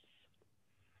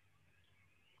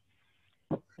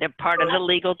 They're part of the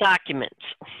legal documents.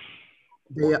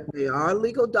 They are a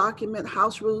legal document.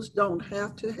 House rules don't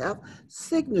have to have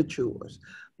signatures,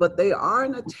 but they are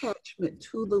an attachment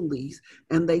to the lease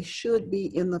and they should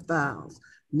be in the files.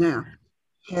 Now,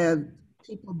 have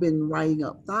people been writing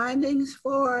up findings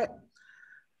for it?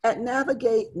 At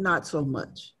Navigate, not so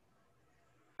much.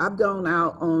 I've gone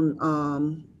out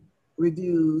on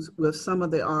reviews with some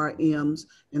of the RMs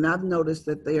and I've noticed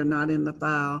that they are not in the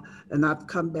file, and I've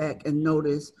come back and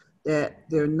noticed that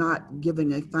they're not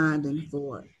giving a finding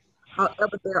for it.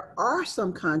 However, there are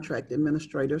some contract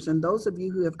administrators, and those of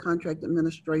you who have contract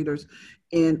administrators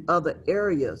in other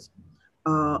areas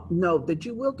know that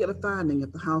you will get a finding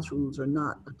if the house rules are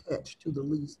not attached to the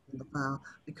lease in the file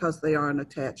because they are an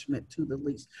attachment to the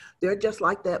lease. They're just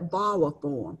like that borrower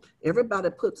form. Everybody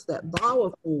puts that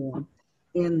borrower form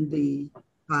in the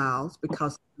files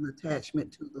because it's an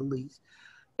attachment to the lease.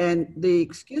 And the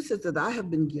excuses that I have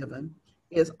been given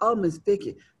is, oh, Ms.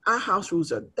 Vickie, our house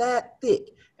rules are that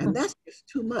thick, and that's just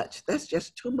too much. That's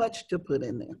just too much to put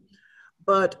in there.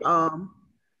 But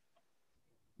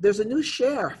there's a new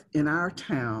sheriff in our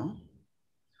town.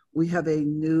 We have a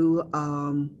new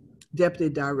deputy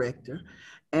director,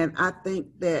 and I think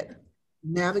that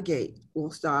Navigate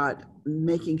will start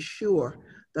making sure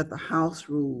that the house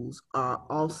rules are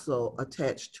also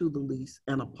attached to the lease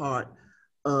and a part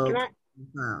of the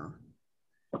file.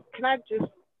 Can I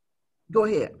just Go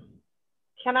ahead.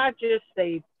 Can I just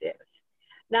say this?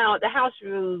 Now, the house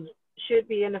rules should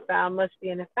be in the file, must be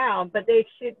in the file, but they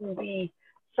shouldn't be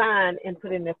signed and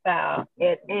put in the file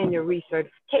at annual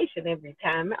recertification every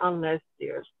time unless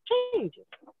there's changes.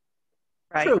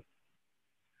 Right. True.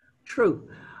 True.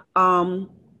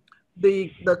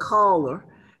 The caller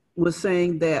was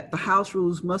saying that the house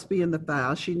rules must be in the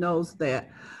file. She knows that,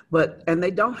 and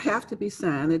they don't have to be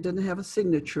signed. It doesn't have a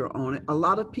signature on it. A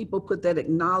lot of people put that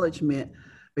acknowledgement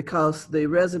because the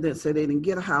residents said they didn't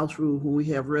get a house rule when we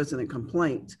have resident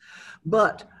complaints.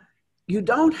 But you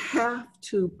don't have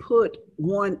to put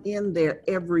one in there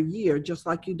every year, just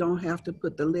like you don't have to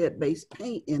put the lead-based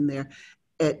paint in there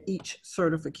at each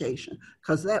certification,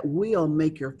 because that will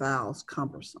make your files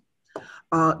cumbersome.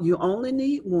 You only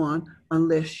need one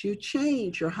unless you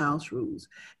change your house rules.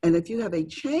 And if you have a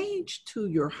change to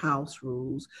your house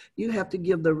rules, you have to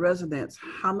give the residents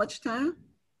how much time?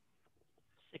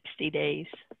 60 days.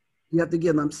 You have to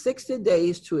give them 60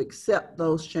 days to accept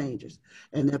those changes.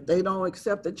 And if they don't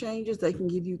accept the changes, they can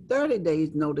give you 30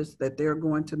 days notice that they're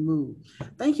going to move.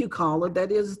 Thank you, caller.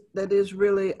 That is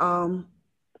really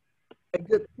a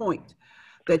good point,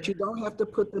 that you don't have to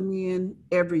put them in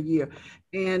every year.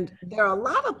 And there are a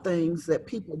lot of things that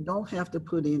people don't have to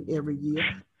put in every year.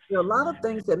 There are a lot of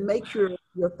things that make your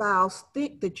files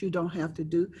thick that you don't have to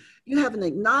do. You have an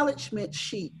acknowledgement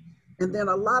sheet, and then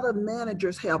a lot of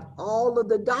managers have all of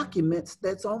the documents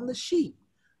that's on the sheet.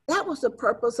 That was the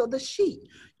purpose of the sheet.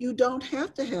 You don't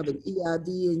have to have an EID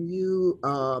and you,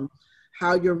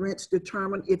 how your rent's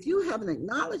determined. If you have an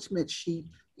acknowledgement sheet,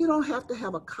 you don't have to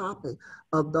have a copy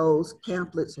of those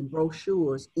pamphlets and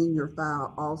brochures in your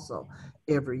file also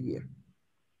every year.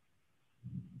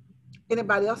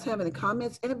 Anybody else have any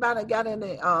comments? Anybody got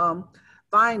any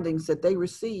findings that they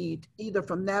received either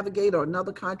from Navigate or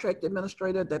another contract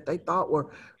administrator that they thought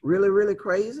were really, really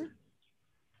crazy?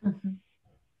 I'm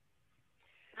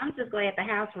just glad the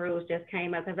house rules just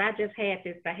came up, because I just had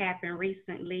this to happen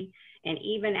recently. And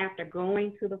even after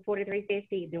going to the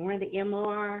 4350 during the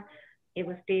MOR, it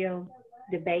was still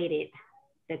debated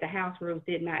that the house rules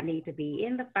did not need to be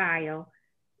in the file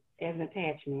as an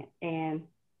attachment. And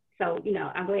so, you know,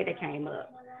 I'm glad it came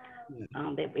up.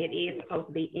 That it is supposed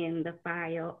to be in the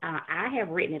file. I have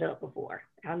written it up before.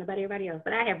 I don't know about everybody else,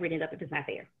 but I have written it up if it's not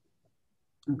there.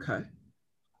 Okay,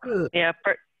 good. Yeah,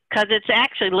 because it's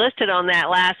actually listed on that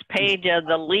last page of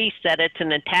the lease that it's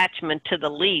an attachment to the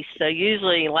lease. So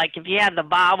usually, like if you have the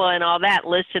VAWA and all that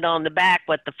listed on the back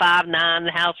with the 5.9,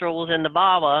 the house rules, and the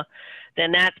VAWA,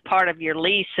 then that's part of your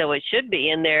lease. So it should be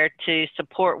in there to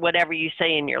support whatever you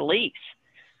say in your lease.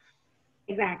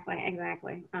 Exactly.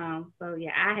 So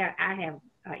yeah, I have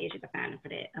issued a finding for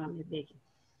that, Ms. Vickie.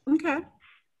 Okay.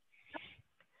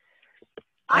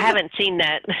 I haven't seen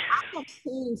that. I have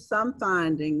seen some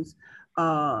findings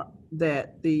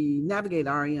that the Navigate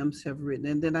REMs have written,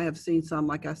 and then I have seen some,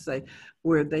 like I say,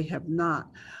 where they have not.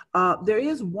 There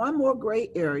is one more gray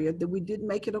area that we did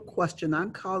make it a question.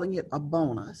 I'm calling it a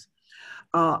bonus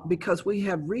because we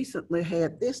have recently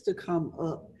had this to come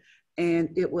up, and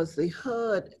it was the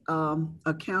HUD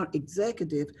account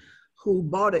executive who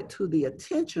brought it to the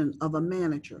attention of a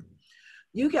manager.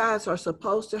 You guys are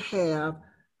supposed to have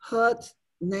HUD's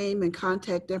name and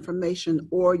contact information,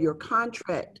 or your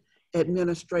contract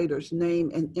administrator's name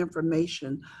and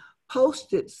information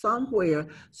posted somewhere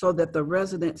so that the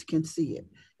residents can see it.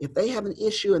 If they have an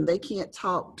issue and they can't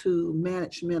talk to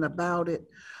management about it,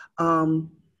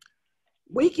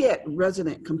 we get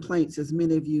resident complaints, as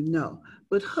many of you know,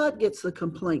 but HUD gets the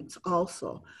complaints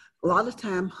also. A lot of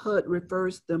time HUD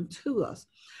refers them to us.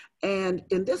 And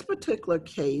in this particular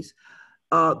case,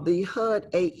 the HUD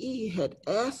AE had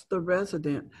asked the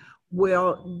resident,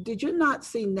 well, did you not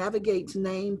see Navigate's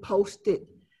name posted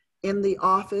in the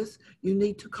office? You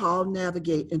need to call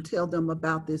Navigate and tell them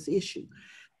about this issue.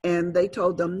 And they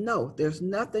told them, no, there's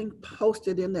nothing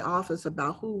posted in the office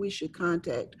about who we should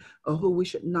contact or who we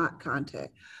should not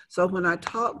contact. So when I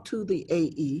talked to the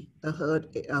AE, the HUD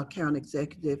account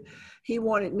executive, he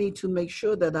wanted me to make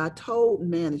sure that I told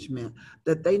management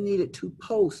that they needed to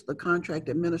post the contract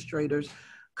administrator's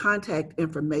contact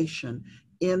information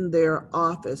in their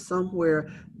office somewhere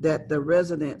that the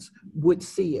residents would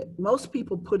see it. Most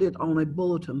people put it on a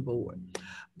bulletin board,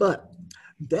 but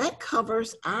that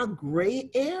covers our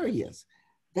gray areas.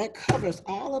 That covers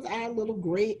all of our little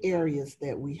gray areas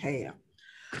that we have.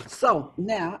 So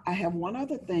now I have one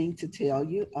other thing to tell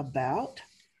you about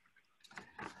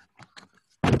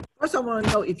First, I want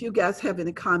to know if you guys have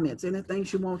any comments, anything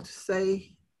you want to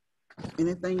say,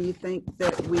 anything you think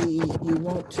that you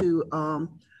want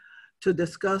to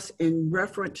discuss in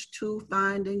reference to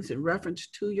findings, in reference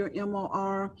to your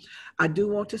MOR. I do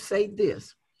want to say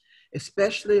this,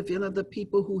 especially if any of the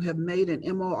people who have made an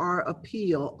MOR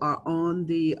appeal are on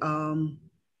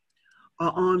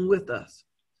with us.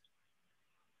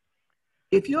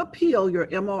 If you appeal your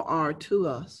MOR to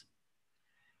us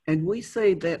and we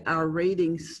say that our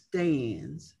rating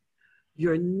stands,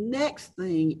 your next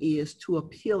thing is to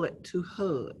appeal it to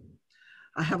HUD.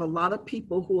 I have a lot of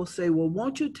people who will say, well,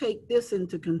 won't you take this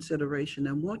into consideration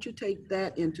and won't you take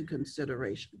that into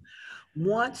consideration?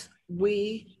 Once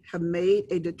we have made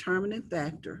a determining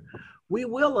factor, we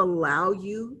will allow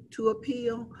you to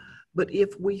appeal, but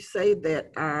if we say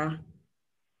that our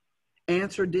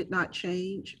answer did not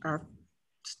change, our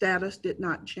status did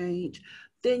not change,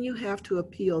 then you have to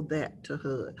appeal that to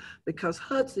HUD, because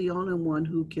HUD's the only one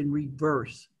who can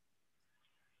reverse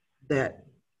that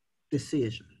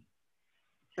decision.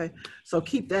 Okay, so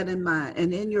keep that in mind.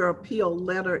 And in your appeal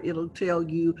letter, it'll tell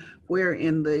you where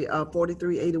in the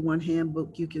 4381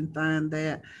 handbook you can find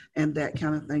that and that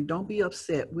kind of thing. Don't be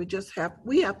upset. We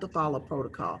have to follow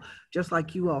protocol, just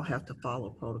like you all have to follow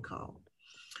protocol.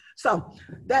 So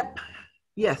that,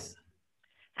 yes.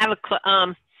 I have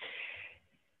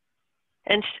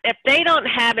and if they don't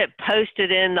have it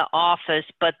posted in the office,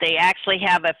 but they actually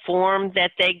have a form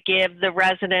that they give the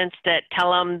residents that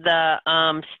tell them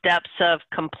the steps of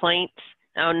complaints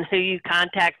on who you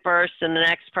contact first and the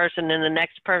next person and the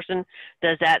next person,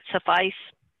 does that suffice?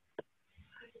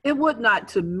 It would not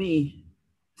to me,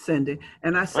 Cindy.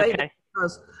 And I say that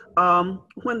because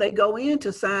when they go in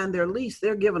to sign their lease,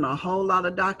 they're given a whole lot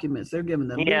of documents. They're given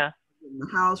the lease, the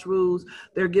house rules,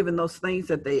 they're given those things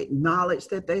that they acknowledge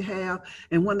that they have.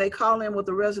 And when they call in with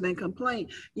a resident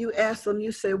complaint, you ask them,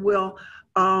 you say, well,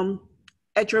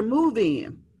 at your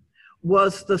move-in,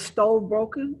 was the stove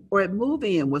broken? Or at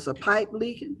move-in, was a pipe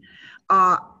leaking?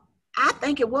 I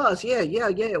think it was. Yeah,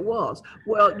 it was.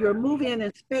 Well, your move-in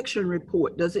inspection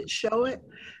report, does it show it?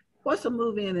 What's a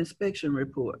move-in inspection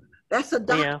report? That's a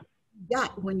document you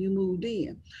got when you moved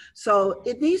in. So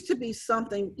it needs to be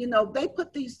something, they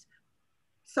put these,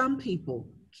 some people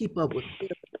keep up with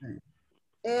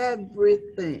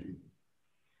everything.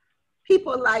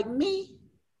 People like me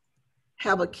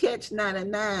have a Catch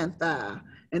 99 file,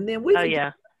 and then we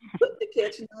put the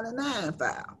Catch 99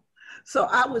 file. So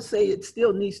I would say it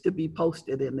still needs to be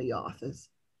posted in the office.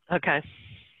 Okay.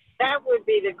 That would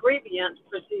be the grievance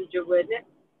procedure, wouldn't it?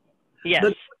 Yes.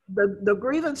 The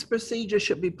grievance procedure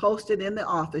should be posted in the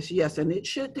office, yes, and it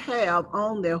should have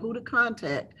on there who to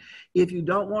contact if you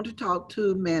don't want to talk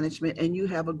to management and you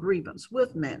have a grievance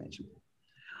with management.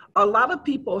 A lot of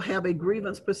people have a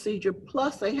grievance procedure,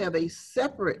 plus they have a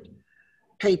separate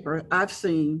paper I've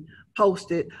seen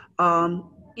posted.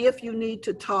 If you need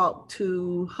to talk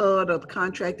to HUD or the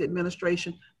contract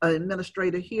administrator,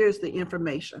 here's the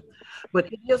information.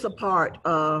 But it is a part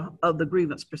of the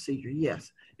grievance procedure, yes.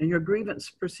 And your grievance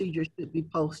procedure should be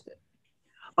posted.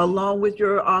 Along with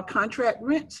your contract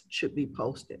rents should be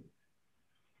posted.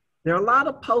 There are a lot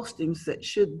of postings that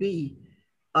should be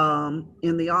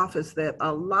in the office that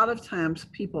a lot of times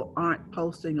people aren't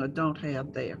posting or don't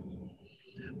have there.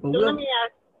 But so let me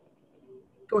ask.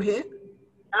 Go ahead.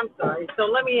 I'm sorry. So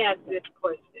let me ask this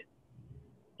question.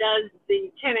 Does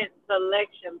the tenant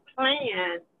selection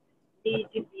plan need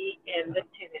to be in the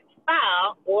tenant's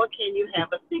file, or can you have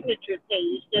a signature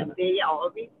page that they all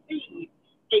receive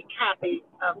a copy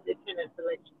of the tenant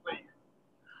selection plan?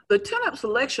 The tenant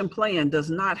selection plan does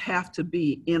not have to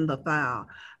be in the file.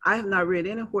 I have not read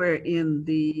anywhere in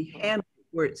the handbook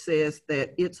where it says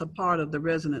that it's a part of the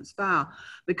resident's file,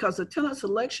 because the tenant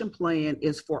selection plan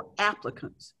is for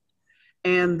applicants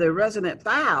and the resident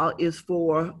file is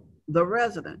for the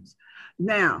residents.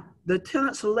 Now, the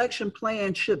tenant selection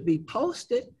plan should be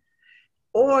posted,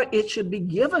 or it should be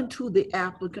given to the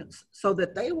applicants so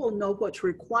that they will know what's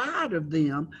required of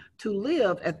them to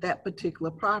live at that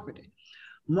particular property.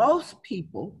 Most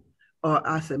people, or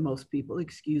I said most people,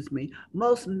 excuse me,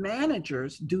 most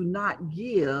managers do not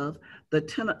give the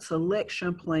tenant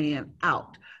selection plan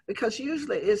out, because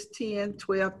usually it's 10,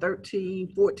 12,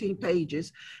 13, 14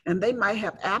 pages, and they might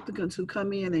have applicants who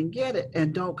come in and get it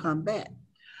and don't come back.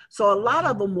 So a lot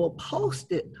of them will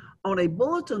post it on a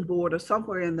bulletin board or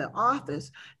somewhere in the office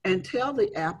and tell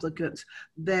the applicants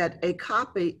that a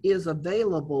copy is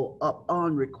available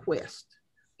upon request.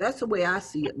 That's the way I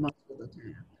see it most of the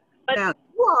time. Now,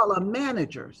 you all are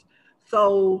managers.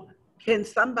 So can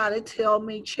somebody tell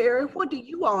me, Cherry, what do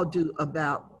you all do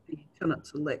about the tenant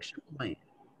selection plan?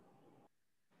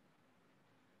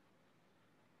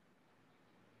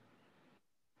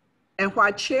 And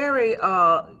while Cherry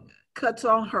cuts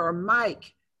on her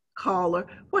mic, caller,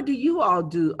 what do you all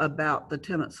do about the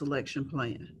tenant selection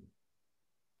plan?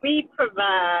 We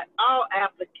provide all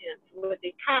applicants with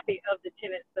a copy of the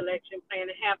tenant selection plan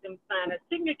and have them sign a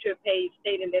signature page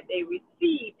stating that they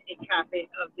received a copy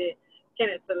of the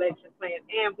tenant selection plan,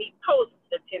 and we post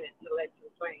the tenant selection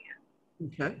plan.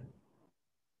 Okay.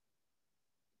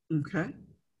 Okay.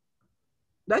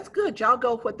 That's good. Y'all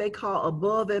go what they call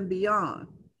above and beyond.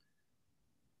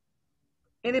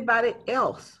 Anybody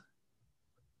else?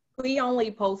 We only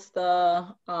post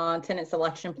the tenant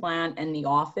selection plan in the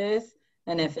office.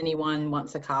 And if anyone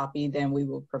wants a copy, then we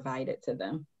will provide it to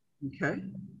them. Okay.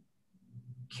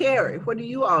 Carrie, what do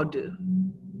you all do?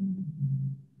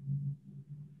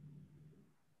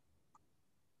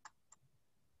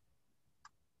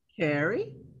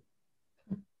 Carrie?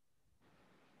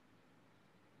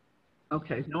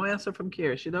 Okay, no answer from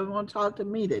Carrie. She doesn't want to talk to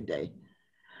me today.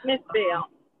 Ms. Bell.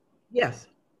 Yes.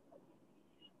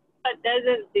 But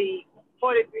doesn't the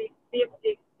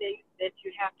 4350 state that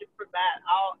you have to provide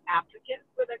all applicants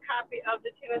with a copy of the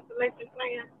tenant selection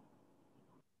plan?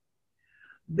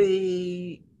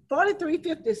 The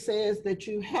 4350 says that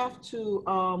you have to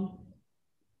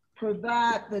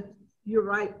provide you're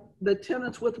right, the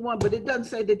tenants with one, but it doesn't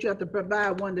say that you have to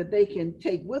provide one that they can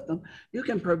take with them. You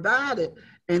can provide it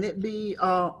and it be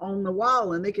on the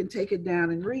wall and they can take it down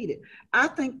and read it. I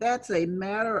think that's a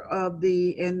matter of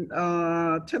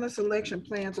tenant selection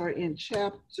plans are in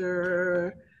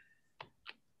chapter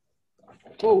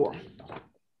 4.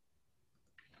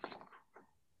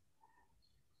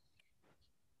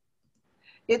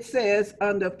 It says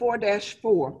under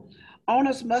 4-4,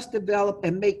 owners must develop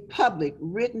and make public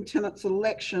written tenant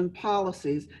selection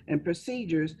policies and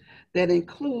procedures that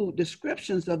include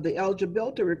descriptions of the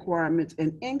eligibility requirements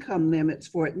and income limits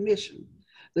for admission.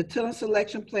 The tenant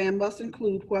selection plan must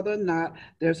include whether or not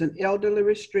there's an elderly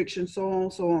restriction, so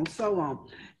on, so on, so on.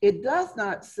 It does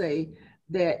not say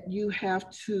that you have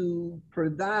to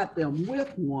provide them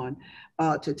with one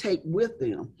to take with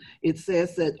them. It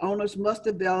says that owners must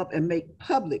develop and make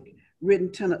public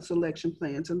written tenant selection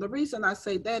plans. And the reason I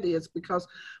say that is because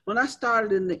when I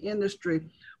started in the industry,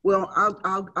 well,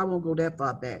 I won't go that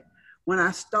far back. When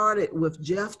I started with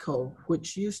Jeffco,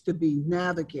 which used to be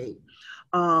Navigate,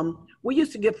 we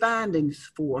used to get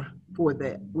findings for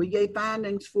that. We gave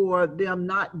findings for them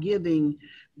not giving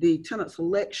the tenant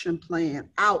selection plan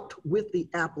out with the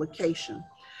application.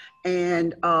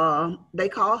 And they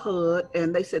called HUD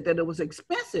and they said that it was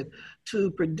expensive to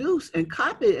produce and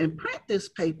copy and print this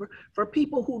paper for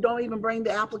people who don't even bring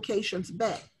the applications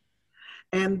back.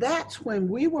 And that's when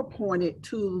we were pointed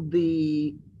to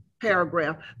the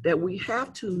paragraph that we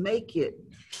have to make it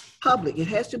public. It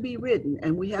has to be written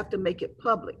and we have to make it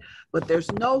public. But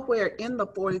there's nowhere in the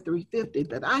 4350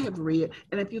 that I have read,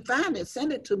 and if you find it,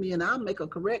 send it to me and I'll make a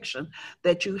correction,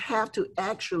 that you have to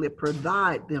actually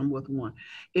provide them with one.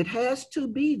 It has to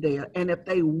be there, and if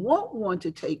they want one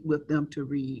to take with them to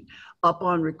read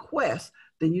upon request,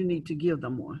 then you need to give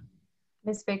them one.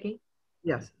 Miss Vickie?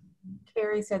 Yes.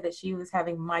 Carrie said that she was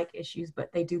having mic issues,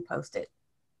 but they do post it.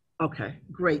 Okay,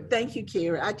 great. Thank you,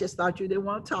 Carrie. I just thought you didn't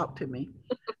want to talk to me.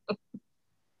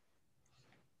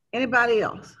 Anybody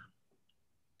else?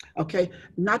 Okay,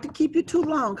 not to keep you too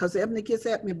long because Ebony gets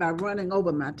at me by running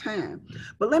over my time.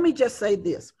 But let me just say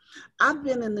this. I've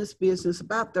been in this business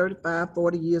about 35,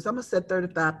 40 years. I'm going to say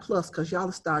 35 plus because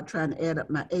y'all start trying to add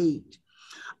up my age.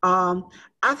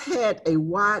 I've had a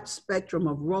wide spectrum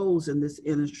of roles in this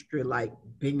industry, like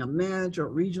being a manager,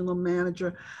 regional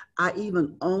manager. I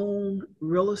even own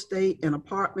real estate and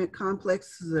apartment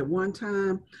complexes at one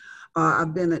time.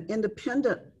 I've been an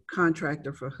independent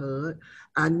contractor for HUD.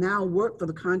 I now work for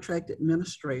the contract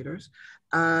administrators.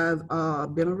 I've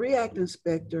been a REACT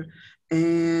inspector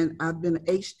and I've been an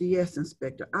HDS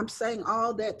inspector. I'm saying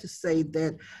all that to say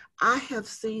that I have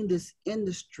seen this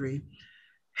industry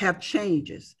have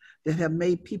changes that have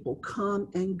made people come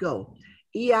and go.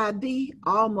 EID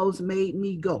almost made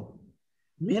me go.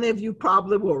 Many of you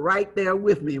probably were right there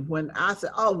with me when I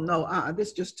said, oh no, this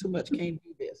is just too much, can't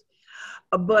do this.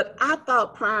 But I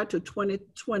thought prior to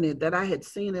 2020 that I had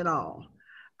seen it all.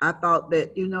 I thought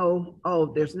that, you know,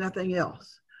 oh, there's nothing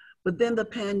else. But then the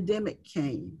pandemic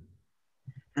came.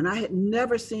 And I had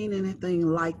never seen anything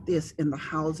like this in the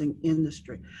housing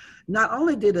industry. Not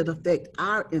only did it affect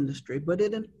our industry, but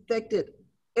it affected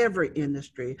every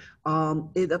industry.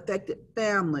 It affected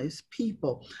families,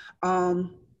 people. And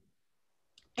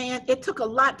it took a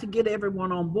lot to get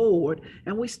everyone on board.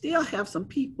 And we still have some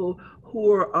people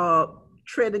who are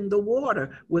treading the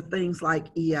water with things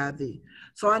like EIV.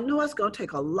 So I know it's going to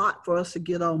take a lot for us to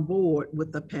get on board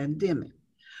with the pandemic.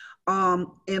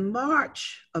 In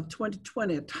March of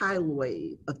 2020, a tidal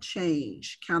wave of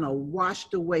change kind of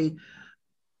washed away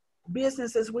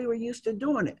business as we were used to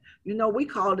doing it. You know, we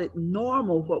called it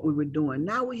normal what we were doing.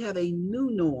 Now we have a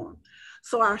new norm.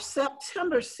 So our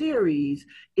September series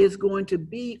is going to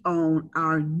be on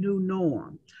our new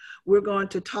norm. We're going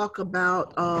to talk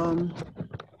about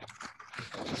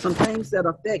some things that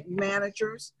affect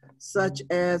managers, such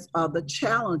as the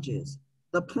challenges,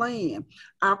 the plan.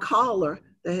 Our caller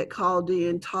that had called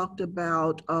in talked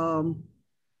about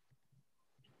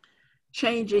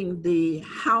changing the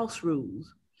house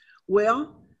rules.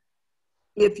 Well,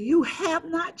 if you have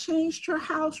not changed your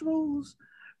house rules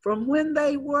from when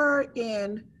they were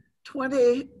in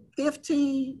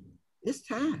 2015, it's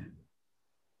time.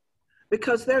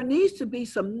 Because there needs to be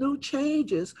some new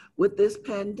changes with this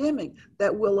pandemic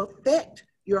that will affect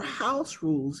your house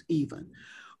rules even.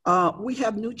 We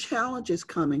have new challenges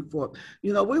coming forth.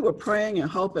 You know, we were praying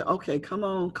and hoping, okay, come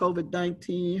on,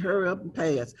 COVID-19, hurry up and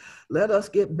pass. Let us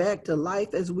get back to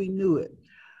life as we knew it.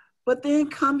 But then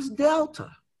comes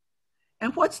Delta.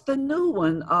 And what's the new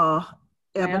one,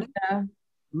 Ebony?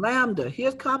 Lambda.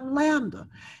 Here comes Lambda.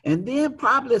 And then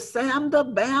probably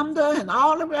Samda, Bamda, and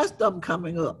all the rest of them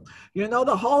coming up. You know,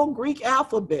 the whole Greek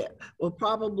alphabet will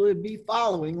probably be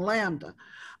following Lambda.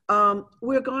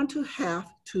 We're going to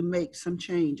have to make some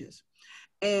changes.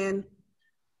 And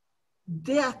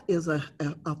death is a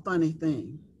funny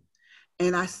thing.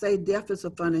 And I say death is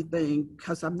a funny thing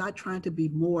because I'm not trying to be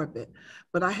morbid,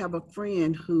 but I have a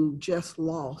friend who just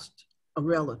lost a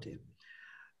relative.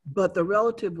 But the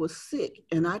relative was sick,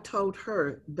 and I told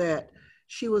her that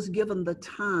she was given the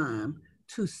time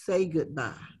to say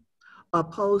goodbye,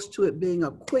 opposed to it being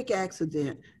a quick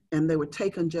accident and they were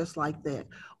taken just like that,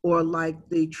 or like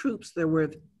the troops that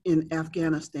were in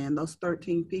Afghanistan, those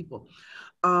 13 people.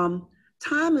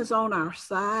 Time is on our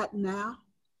side now,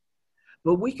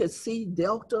 but we could see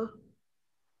Delta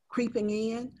creeping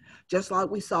in, just like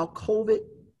we saw COVID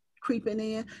creeping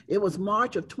in. It was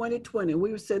March of 2020.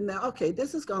 We were sitting there, okay,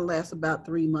 this is going to last about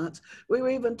 3 months. We were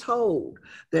even told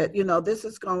that, you know, this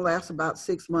is going to last about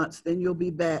 6 months, then you'll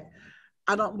be back.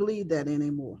 I don't believe that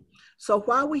anymore. So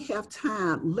while we have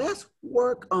time, let's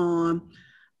work on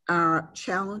our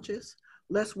challenges.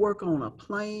 Let's work on a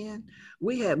plan.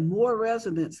 We had more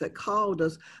residents that called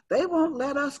us. They won't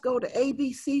let us go to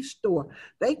ABC store.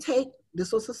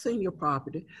 This was a senior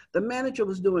property. The manager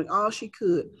was doing all she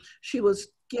could. She was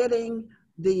getting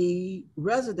the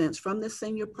residents from the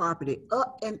senior property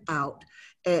up and out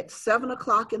at 7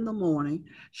 o'clock in the morning.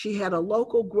 She had a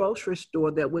local grocery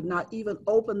store that would not even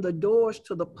open the doors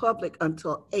to the public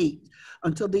until 8,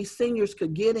 until these seniors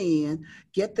could get in,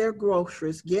 get their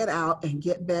groceries, get out, and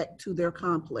get back to their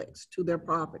complex, to their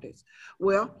properties.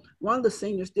 Well, one of the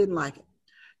seniors didn't like it,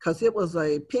 because it was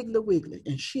a Piggly Wiggly,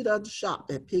 and she doesn't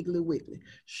shop at Piggly Wiggly.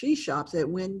 She shops at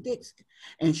Winn-Dixie,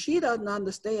 and she doesn't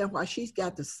understand why she's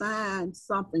got to sign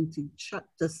something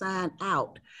to sign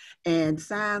out and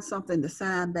sign something to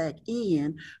sign back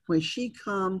in when she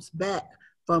comes back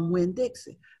from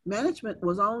Winn-Dixie. Management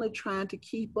was only trying to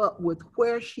keep up with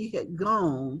where she had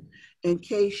gone in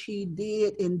case she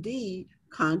did indeed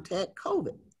contact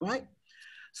COVID, right?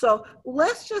 So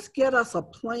let's just get us a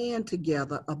plan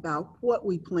together about what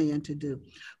we plan to do,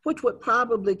 which would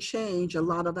probably change a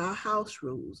lot of our house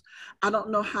rules. I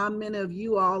don't know how many of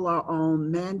you all are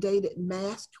on mandated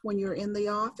masks when you're in the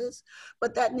office,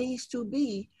 but that needs to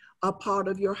be a part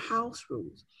of your house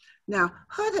rules. Now,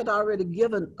 HUD had already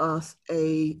given us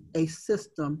a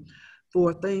system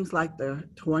for things like the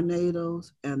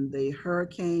tornadoes and the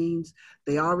hurricanes.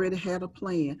 They already had a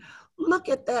plan. Look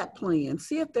at that plan.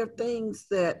 See if there are things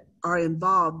that are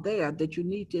involved there that you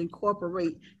need to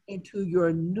incorporate into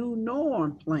your new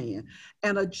norm plan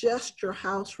and adjust your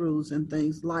house rules and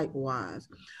things likewise.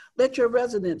 Let your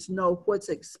residents know what's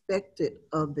expected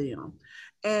of them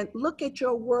and look at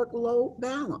your workload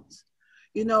balance.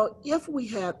 You know, if we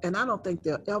have, and I don't think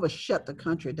they'll ever shut the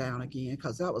country down again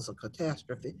because that was a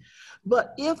catastrophe,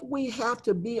 but if we have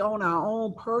to be on our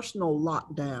own personal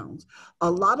lockdowns,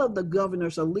 a lot of the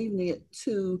governors are leaving it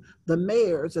to the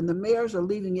mayors and the mayors are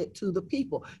leaving it to the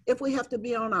people. If we have to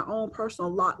be on our own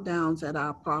personal lockdowns at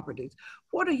our properties,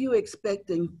 what are you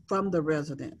expecting from the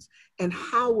residents and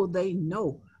how will they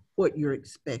know what you're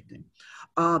expecting?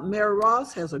 Mary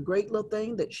Ross has a great little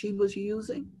thing that she was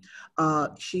using.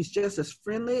 She's just as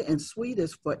friendly and sweet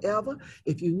as forever.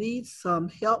 If you need some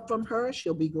help from her,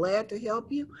 she'll be glad to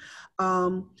help you.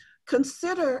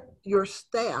 Consider your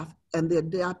staff and the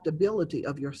adaptability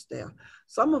of your staff.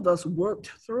 Some of us worked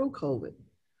through COVID.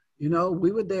 You know,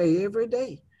 we were there every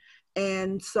day.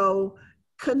 And so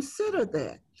consider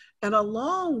that. And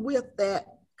along with that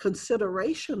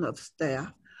consideration of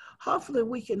staff, hopefully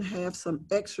we can have some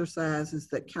exercises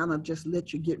that kind of just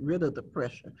let you get rid of the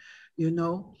pressure, you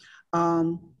know.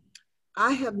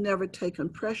 I have never taken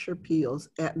pressure pills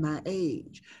at my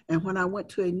age. And when I went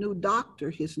to a new doctor,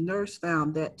 his nurse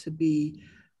found that to be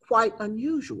quite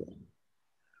unusual.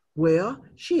 Well,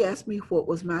 she asked me what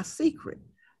was my secret.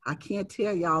 I can't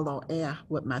tell y'all on air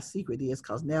what my secret is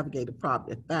because Navigator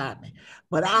probably find me.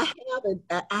 But I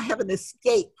have an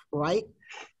escape, right?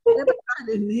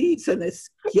 Everybody needs an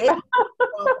escape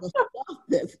from the stuff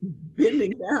that's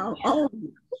bending down on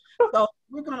you. So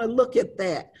we're going to look at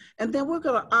that. And then we're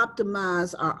going to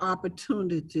optimize our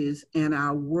opportunities and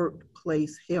our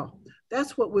workplace health.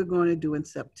 That's what we're going to do in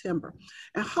September.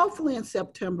 And hopefully in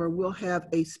September, we'll have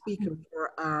a speaker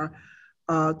for our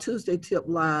Tuesday Tip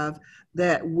Live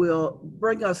that will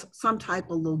bring us some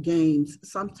type of little games,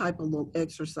 some type of little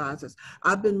exercises.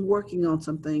 I've been working on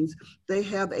some things. They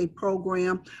have a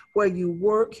program where you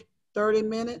work 30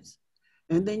 minutes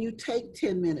and then you take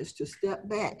 10 minutes to step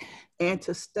back and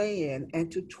to stand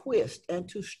and to twist and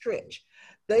to stretch.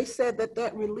 They said that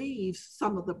that relieves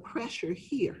some of the pressure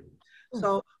here.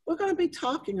 So we're going to be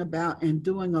talking about and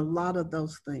doing a lot of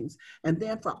those things. And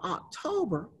then for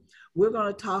October, we're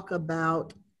going to talk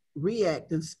about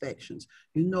REACT inspections.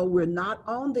 You know, we're not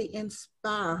on the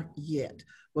INSPIRE yet,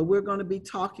 but we're going to be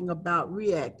talking about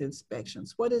REACT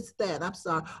inspections. What is that? I'm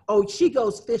sorry. Oh, she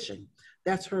goes fishing.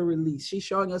 That's her release. She's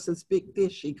showing us this big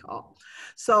fish she caught.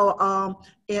 So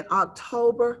in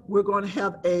October, we're going to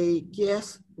have a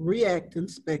guest REACT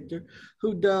inspector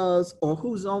who does or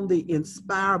who's on the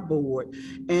INSPIRE board.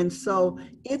 And so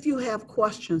if you have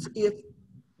questions, if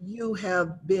you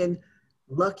have been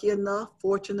lucky enough,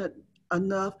 fortunate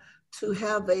enough to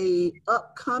have a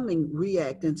upcoming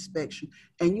REACT inspection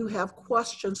and you have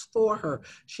questions for her,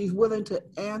 she's willing to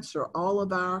answer all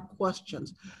of our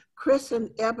questions. Chris and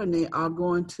Ebony are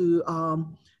going to,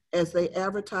 as they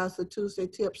advertise the Tuesday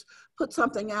Tips, put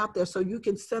something out there so you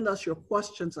can send us your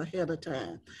questions ahead of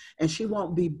time. And she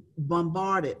won't be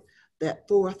bombarded that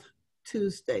fourth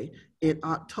Tuesday in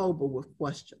October with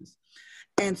questions.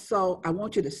 And so I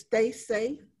want you to stay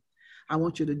safe. I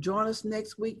want you to join us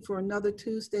next week for another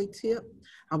Tuesday Tip.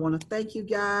 I want to thank you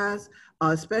guys,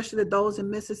 especially those in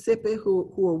Mississippi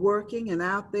who are working and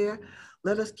out there.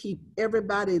 Let us keep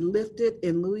everybody lifted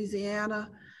in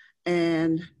Louisiana.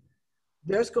 And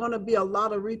there's going to be a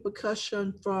lot of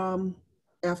repercussion from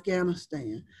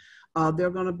Afghanistan. There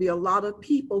are going to be a lot of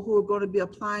people who are going to be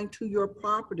applying to your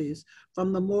properties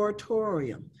from the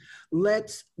moratorium.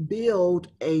 Let's build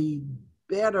a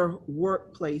better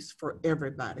workplace for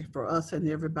everybody, for us and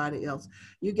everybody else.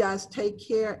 You guys take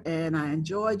care, and I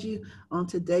enjoyed you on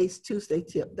today's Tuesday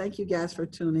Tip. Thank you guys for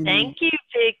tuning in. Thank you,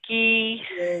 Vickie.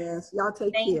 Yes, y'all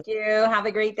take care. Thank you. Have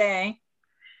a great day.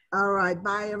 All right,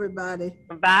 bye everybody.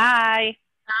 Bye.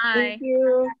 Thank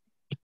you.